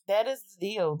 That is the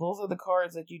deal. Those are the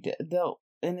cards that you dealt.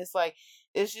 And it's like,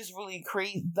 it's just really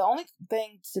crazy. The only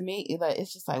thing to me is that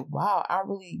it's just like, wow, I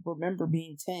really remember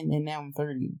being 10 and now I'm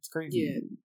 30. It's crazy. Yeah.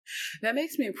 That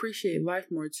makes me appreciate life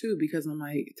more too, because I'm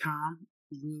like, time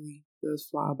really does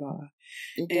fly by.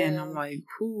 And I'm like,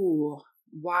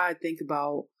 why think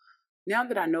about, now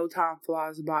that I know time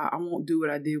flies by, I won't do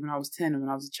what I did when I was 10 and when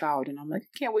I was a child. And I'm like,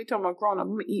 I can't wait till I'm grown up.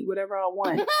 I'm going to eat whatever I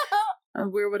want. I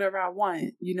wear whatever I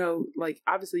want, you know, like,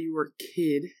 obviously you were a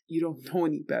kid, you don't know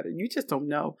any better, you just don't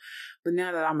know. But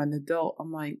now that I'm an adult,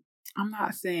 I'm like, I'm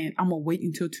not saying I'm gonna wait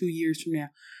until 2 years from now.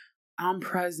 I'm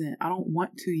present. I don't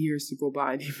want 2 years to go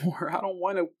by anymore. I don't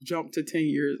want to jump to 10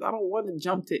 years. I don't want to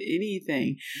jump to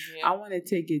anything. I want to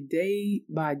take it day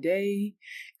by day.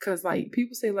 Because, like,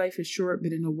 people say life is short,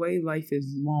 but in a way, life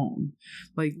is long.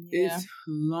 Like, it's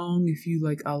long if you,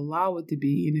 like, allow it to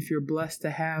be. And if you're blessed to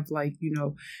have, like, you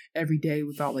know, every day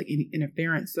without, like, any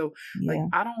interference. So, like,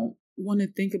 I don't want to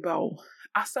think about,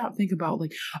 I stop thinking about,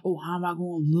 like, oh, how am I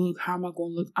going to look? How am I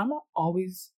going to look? I'm going to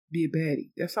always be a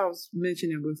baddie. That's how I was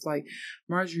mentioning with, like,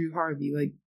 Marjorie Harvey.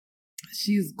 Like,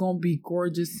 she's gonna be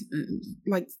gorgeous.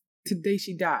 Like, today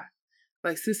she died.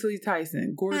 Like, Cicely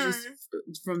Tyson, gorgeous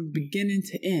from beginning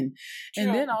to end.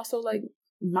 And then also, like,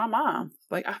 my mom.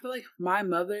 Like, I feel like my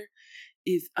mother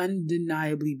is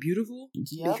undeniably beautiful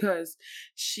because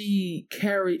she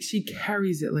carries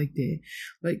it like that.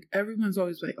 Like, everyone's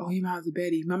always like, oh, your mom's a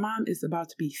baddie. My mom is about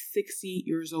to be 60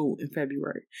 years old in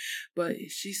February, but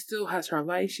she still has her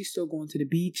life. She's still going to the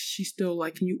beach. She's still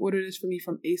like, can you order this for me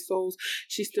from ASOS?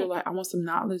 She's still like, I want some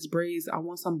knotless braids. I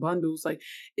want some bundles. Like,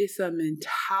 it's a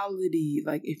mentality.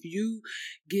 Like, if you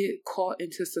get caught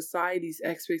into society's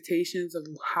expectations of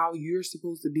how you're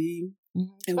supposed to be and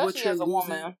especially what you're as a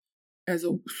losing, woman. as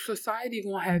a society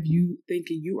gonna have you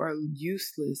thinking you are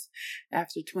useless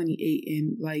after 28,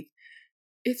 and like,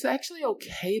 it's actually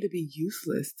okay to be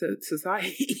useless to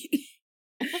society.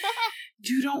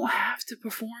 You don't have to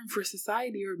perform for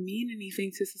society or mean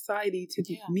anything to society to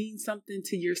mean something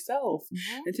to yourself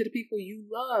and to the people you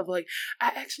love. Like, I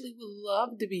actually would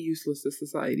love to be useless to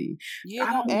society.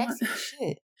 Don't ask me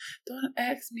shit. Don't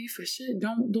ask me for shit.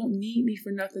 Don't need me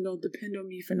for nothing. Don't depend on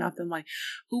me for nothing. Like,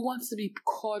 who wants to be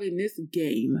caught in this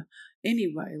game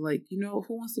anyway? Like, you know,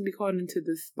 who wants to be caught into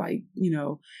this, like, you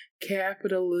know,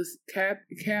 capitalism,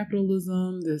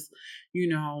 this, you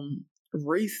know,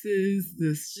 racist,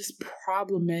 this just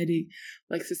problematic,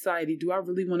 like, society? Do I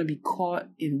really want to be caught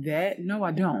in that? No,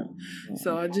 I don't.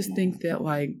 So I just think that,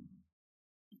 like,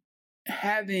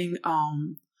 having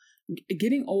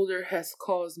getting older has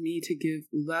caused me to give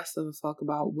less of a fuck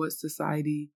about what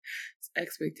society's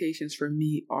expectations for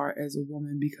me are as a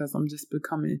woman, because I'm just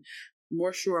becoming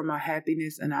more sure of my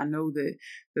happiness, and I know that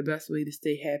the best way to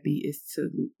stay happy is to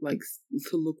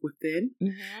look within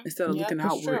instead of looking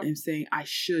outward and saying I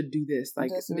should do this.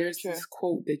 Like there's this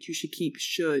quote that you should keep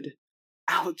 "should"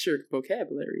 out your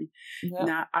vocabulary.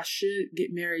 Now, I should get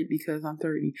married because I'm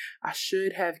 30. I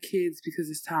should have kids because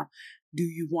it's time. Do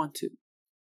you want to?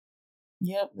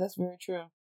 Yep, that's very true.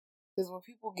 Because when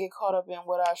people get caught up in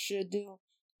what I should do,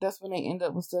 that's when they end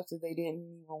up with stuff that they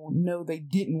didn't even know they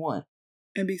didn't want.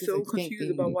 And be so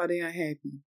confused about why they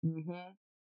unhappy.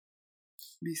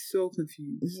 Be so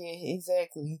confused. Yeah,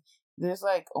 exactly. There's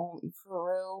like, only for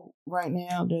real, right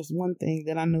now, there's one thing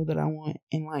that I know that I want,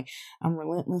 and like, I'm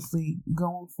relentlessly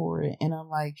going for it, and I'm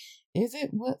like, is it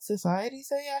what society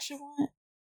say I should want?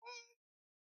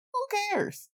 Who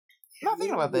cares? I'm not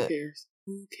thinking about that.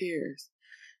 Who cares?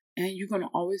 And you're going to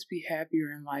always be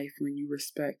happier in life when you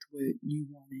respect what you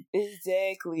wanted.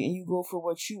 Exactly. And you go for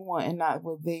what you want and not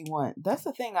what they want. That's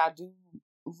the thing I do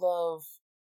love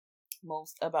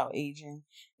most about aging,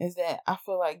 is that I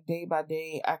feel like day by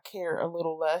day I care a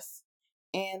little less.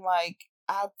 And like,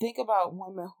 I think about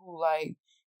women who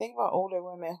think about older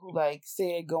women who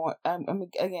say going, I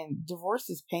mean, again, divorce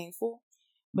is painful,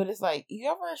 but it's like, you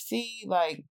ever see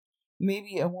like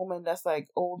maybe a woman that's like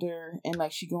older and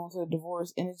like she going through a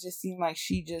divorce and it just seemed like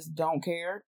she just don't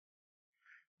care.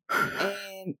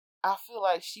 And I feel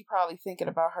like she probably thinking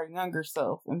about her younger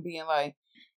self and being like,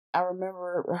 I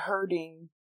remember hurting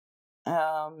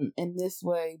in this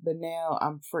way, but now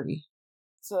I'm free.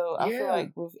 So I feel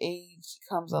like with age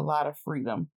comes a lot of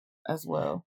freedom as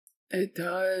well. It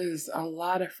does. A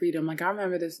lot of freedom. Like, I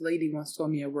remember this lady once told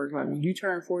me at work, like, when you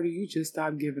turn 40, you just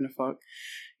stop giving a fuck.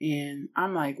 And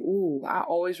I'm like, ooh, I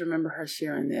always remember her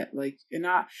sharing that. Like, and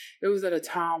it was at a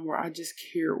time where I just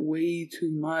cared way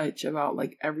too much about,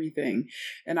 like, everything.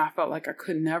 And I felt like I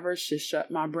could never just shut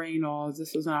my brain off.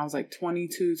 This was when I was, like,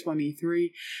 22,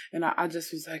 23. And I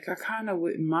just was like, I kind of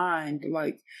wouldn't mind,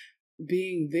 like,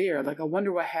 being there. Like, I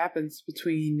wonder what happens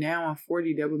between now and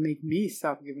 40 that would make me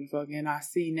stop giving a fuck. And I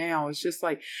see now, it's just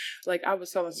like I was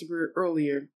telling Sabrina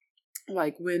earlier,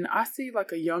 like, when I see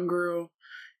like a young girl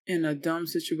in a dumb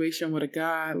situation with a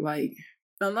guy, like,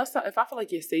 if I feel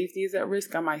like your safety is at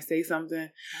risk, I might say something.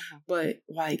 But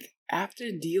like, after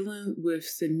dealing with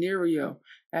scenario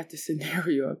after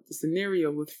scenario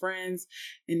with friends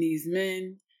and these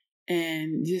men,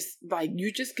 and just like,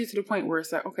 you just get to the point where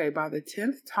it's like, okay, by the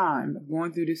 10th time of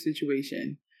going through this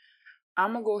situation,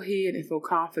 I'm going to go ahead and feel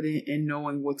confident in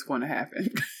knowing what's going to happen.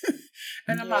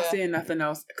 And I'm not saying nothing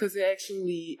else, because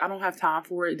I don't have time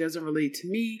for it. It doesn't relate to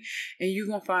me. And you're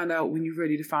going to find out when you're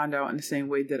ready to find out, in the same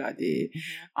way that I did.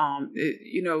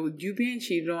 You being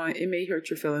cheated on, it may hurt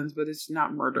your feelings, but it's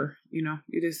not murder. You're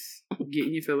just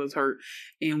getting your feelings hurt.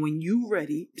 And when you're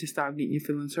ready to stop getting your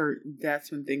feelings hurt,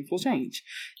 that's when things will change.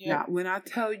 Yep. Now, when I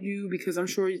tell you, because I'm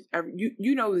sure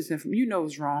you know this information, you know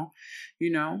it's wrong.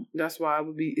 That's why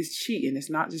it's cheating. It's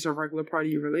not just a regular part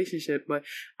of your relationship, but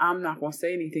I'm not going to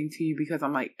say anything to you, because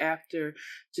I'm like, after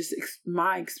just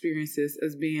my experiences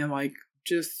as being like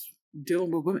just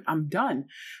dealing with women, I'm done.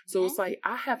 So it's like,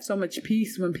 I have so much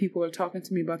peace when people are talking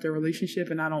to me about their relationship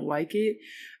and I don't like it.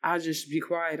 I just be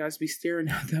quiet. I just be staring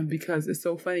at them, because it's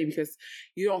so funny, because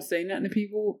you don't say nothing to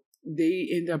people, they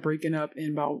end up breaking up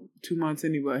in about 2 months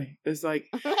anyway. It's like,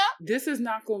 this is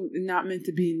not meant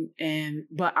to be,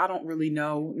 but I don't really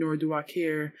know, nor do I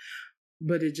care.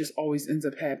 But it just always ends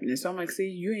up happening. So I'm like, see,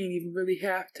 you ain't even really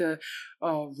have to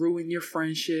ruin your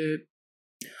friendship,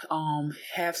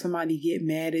 have somebody get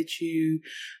mad at you,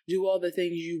 do all the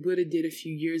things you would have did a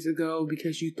few years ago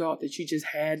because you thought that you just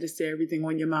had to say everything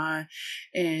on your mind,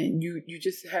 and you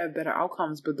just have better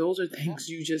outcomes. But those are things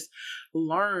you just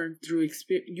learn through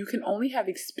experience. You can only have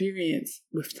experience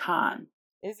with time.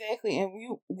 Exactly. And when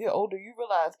you get older, you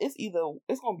realize it's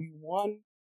going to be 1,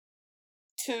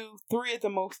 2, 3 at the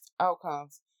most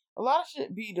outcomes. A lot of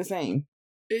shit be the same.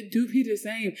 It do be the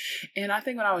same. And I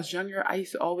think when I was younger, I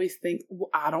used to always think, well,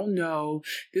 I don't know,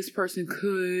 this person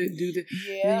could do the.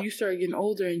 Yeah. Then you start getting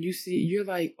older and you're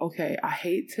like, okay, I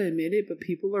hate to admit it, but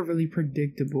people are really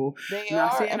predictable. I'm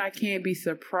not saying I can't be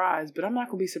surprised, but I'm not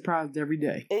going to be surprised every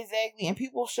day. Exactly. And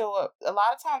people show up. A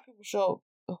lot of times people show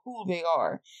up who they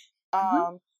are.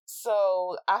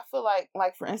 So I feel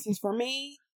like for instance, for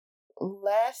me,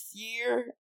 last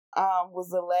year was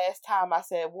the last time I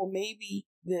said, well, maybe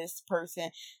this person,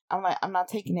 I'm not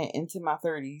taking it into my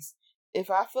 30s.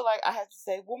 If I feel like I have to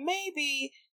say, well,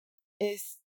 maybe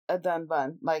it's a done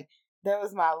bun. Like, that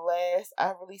was my last,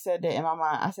 I really said that in my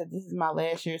mind. I said, this is my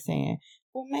last year saying,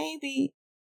 well, maybe,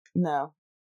 no.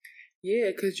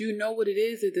 Yeah, because you know what it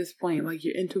is at this point. Like,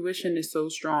 your intuition is so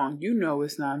strong. You know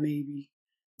it's not maybe.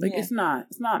 Like, it's not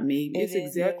maybe. It's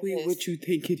exactly what what you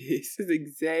think it is. It'd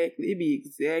be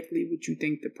exactly what you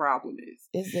think the problem is.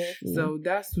 Exactly. So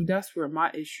that's where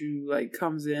my issue, like,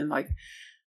 comes in. Like,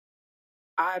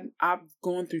 I've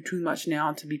gone through too much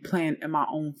now to be playing in my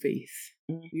own face.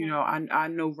 Mm-hmm. You know, I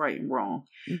know right and wrong.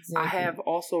 Exactly. I have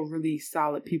also really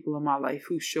solid people in my life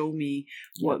who show me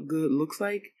what good looks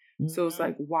like. Mm-hmm. So it's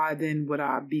like, why then would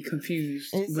I be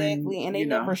confused? Exactly. And they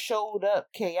never showed up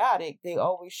chaotic. They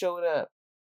always showed up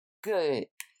good.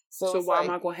 So why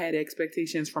am I going to have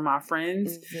expectations from my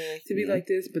friends to be like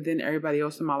this, but then everybody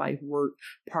else in my life, work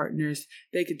partners,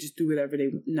 they could just do whatever they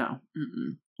want? No.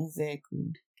 Mm-mm.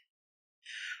 Exactly.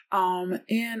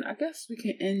 And I guess we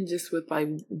can end just with, like,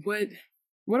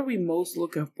 what are we most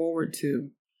looking forward to,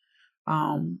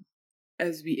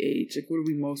 as we age? Like, what are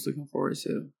we most looking forward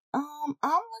to? I'm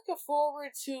looking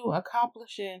forward to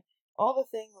accomplishing all the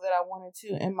things that I wanted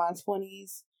to in my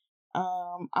 20s.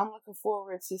 I'm looking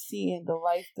forward to seeing the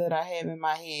life that I have in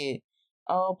my head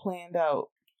all planned out.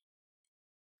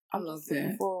 I'm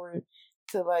looking forward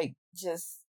to, like,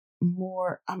 just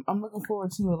more. I'm looking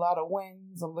forward to a lot of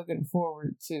wins. I'm looking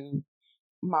forward to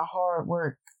my hard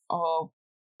work all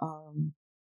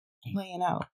playing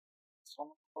out. So I'm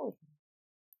looking forward to it.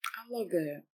 I love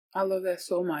that. I love that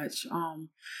so much.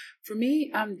 For me,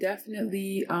 I'm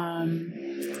definitely sorry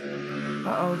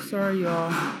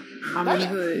y'all. I'm in the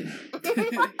hood.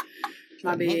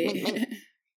 My bad.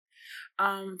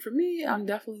 For me, I'm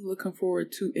definitely looking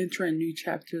forward to entering new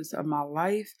chapters of my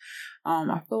life.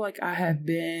 I feel like I have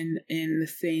been in the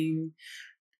same,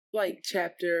 like,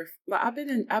 chapter. Like, I've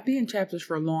been in chapters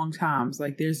for a long time.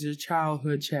 Like, there's your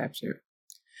childhood chapter,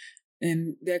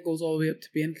 and that goes all the way up to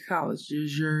being in college.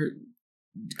 There's your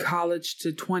college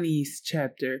to 20s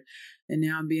chapter, and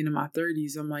now I'm being in my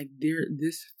 30s. I'm like,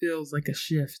 this feels like a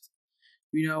shift.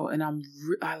 You know, and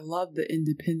I love the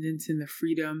independence and the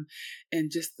freedom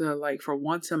and just the, like, for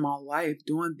once in my life,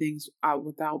 doing things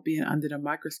without being under the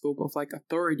microscope of, like,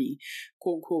 authority,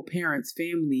 quote unquote, parents,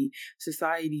 family,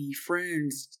 society,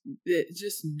 friends. That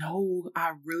just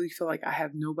I really feel like I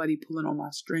have nobody pulling on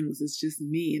my strings. It's just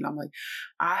me. And I'm like,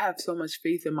 I have so much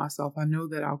faith in myself. I know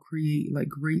that I'll create, like,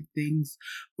 great things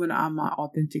when I'm my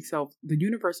authentic self. The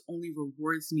universe only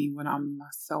rewards me when I'm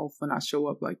myself, when I show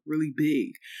up, like, really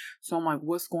big. So I'm like,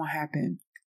 what's going to happen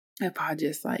if I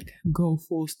just, like, go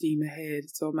full steam ahead?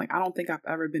 So I'm like, I don't think I've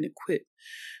ever been equipped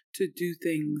to do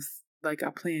things like I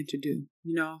plan to do,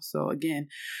 you know? So again,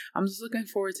 I'm just looking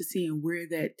forward to seeing where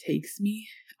that takes me.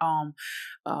 I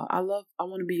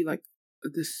want to be, like,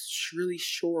 this really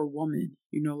sure woman,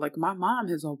 you know, like my mom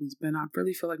has always been. I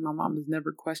really feel like my mom has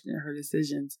never questioned her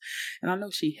decisions, and I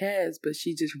know she has, but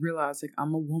she just realized, like,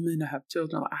 I'm a woman, I have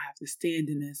children, like, I have to stand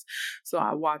in this. So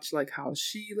I watch, like, how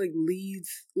she, like,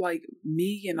 leads, like,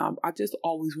 me, and I just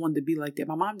always wanted to be like that.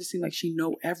 My mom just seemed like she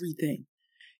know everything.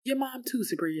 Your mom too,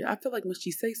 Sabria. I feel like when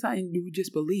she say something, you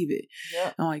just believe it.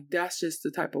 Yeah. And, like, that's just the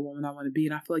type of woman I want to be,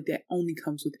 and I feel like that only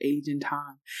comes with age and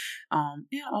time. And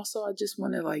also, I just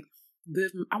want to, like,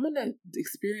 I want to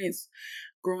experience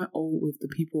growing old with the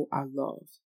people I love.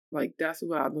 Like, that's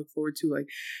what I look forward to. Like,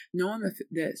 knowing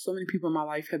that so many people in my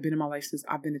life have been in my life since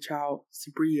I've been a child.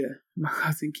 Sabria, my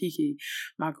cousin Kiki,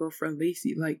 my girlfriend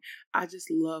Lacey. Like, I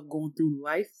just love going through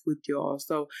life with y'all.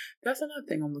 So that's another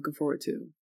thing I'm looking forward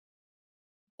to.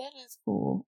 That is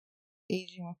cool.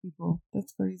 Aging with people.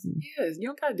 That's crazy. Yes, you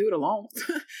don't gotta do it alone.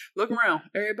 Look around.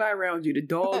 Everybody around you. The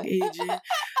dog aging.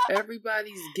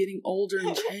 Everybody's getting older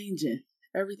and changing.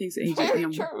 Everything's aging. Very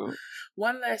true.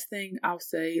 One last thing I'll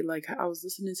say, like, I was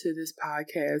listening to this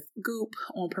podcast, Goop,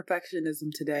 on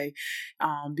perfectionism today,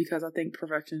 because I think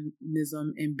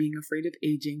perfectionism and being afraid of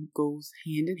aging goes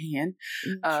hand in hand.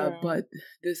 But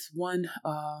this one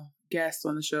guest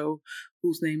on the show,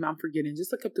 whose name I'm forgetting,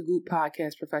 just look up the Goop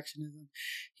podcast, Perfectionism.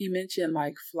 He mentioned,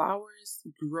 like, flowers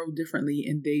grow differently,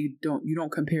 and you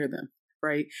don't compare them.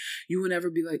 Right? You would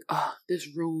never be like, oh, this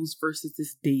rose versus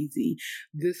this daisy,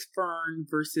 this fern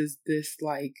versus this,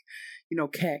 like, you know,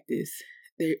 cactus.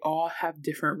 They all have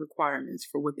different requirements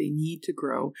for what they need to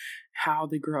grow, how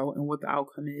they grow, and what the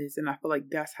outcome is. And I feel like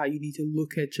that's how you need to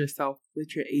look at yourself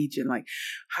with your aging. Like,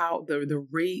 how the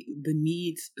rate, the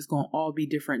needs is going to all be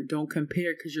different. Don't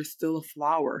compare, because you're still a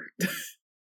flower.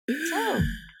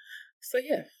 So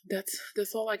yeah,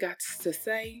 that's all I got to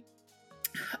say.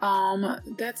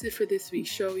 That's it for this week's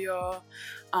show, y'all.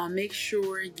 Make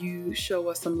sure you show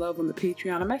us some love on the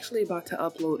Patreon. I'm actually about to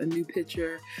upload a new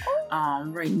picture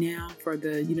right now for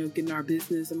the, getting our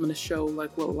business. I'm going to show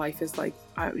like what life is like,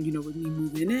 with me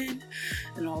moving in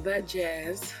and all that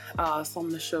jazz. So I'm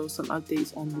going to show some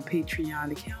updates on the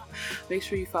Patreon account. Make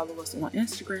sure you follow us on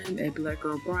Instagram at Black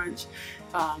Girl Brunch.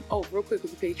 Real quick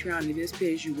with the Patreon, it is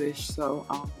pay as you wish. So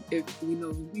if we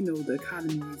know the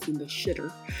economy is in the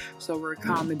shitter, so we're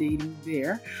accommodating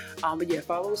there. But yeah,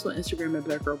 follow us on Instagram at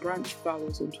Black Girl Brunch. Follow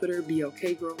us on Twitter,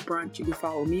 BLK Girl Brunch. You can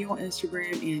follow me on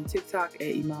Instagram and TikTok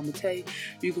at Imam Mate.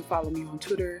 You can follow me on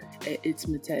Twitter at It's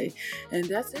Mate. And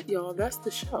that's it, y'all. That's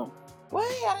the show. Wait,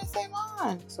 I didn't say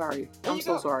mine. Sorry. I'm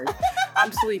so sorry.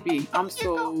 I'm sleepy. I'm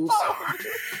so sorry.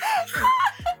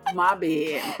 My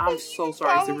bad. I'm so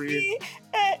sorry, Sabrina.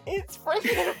 It's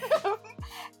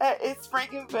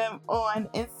Franken Femme on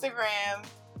Instagram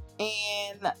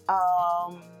and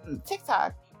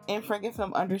TikTok, and Franken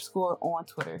Femme _ on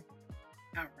Twitter.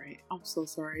 All right. I'm so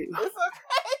sorry. It's okay.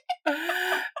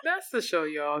 That's the show,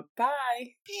 y'all.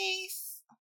 Bye. Peace.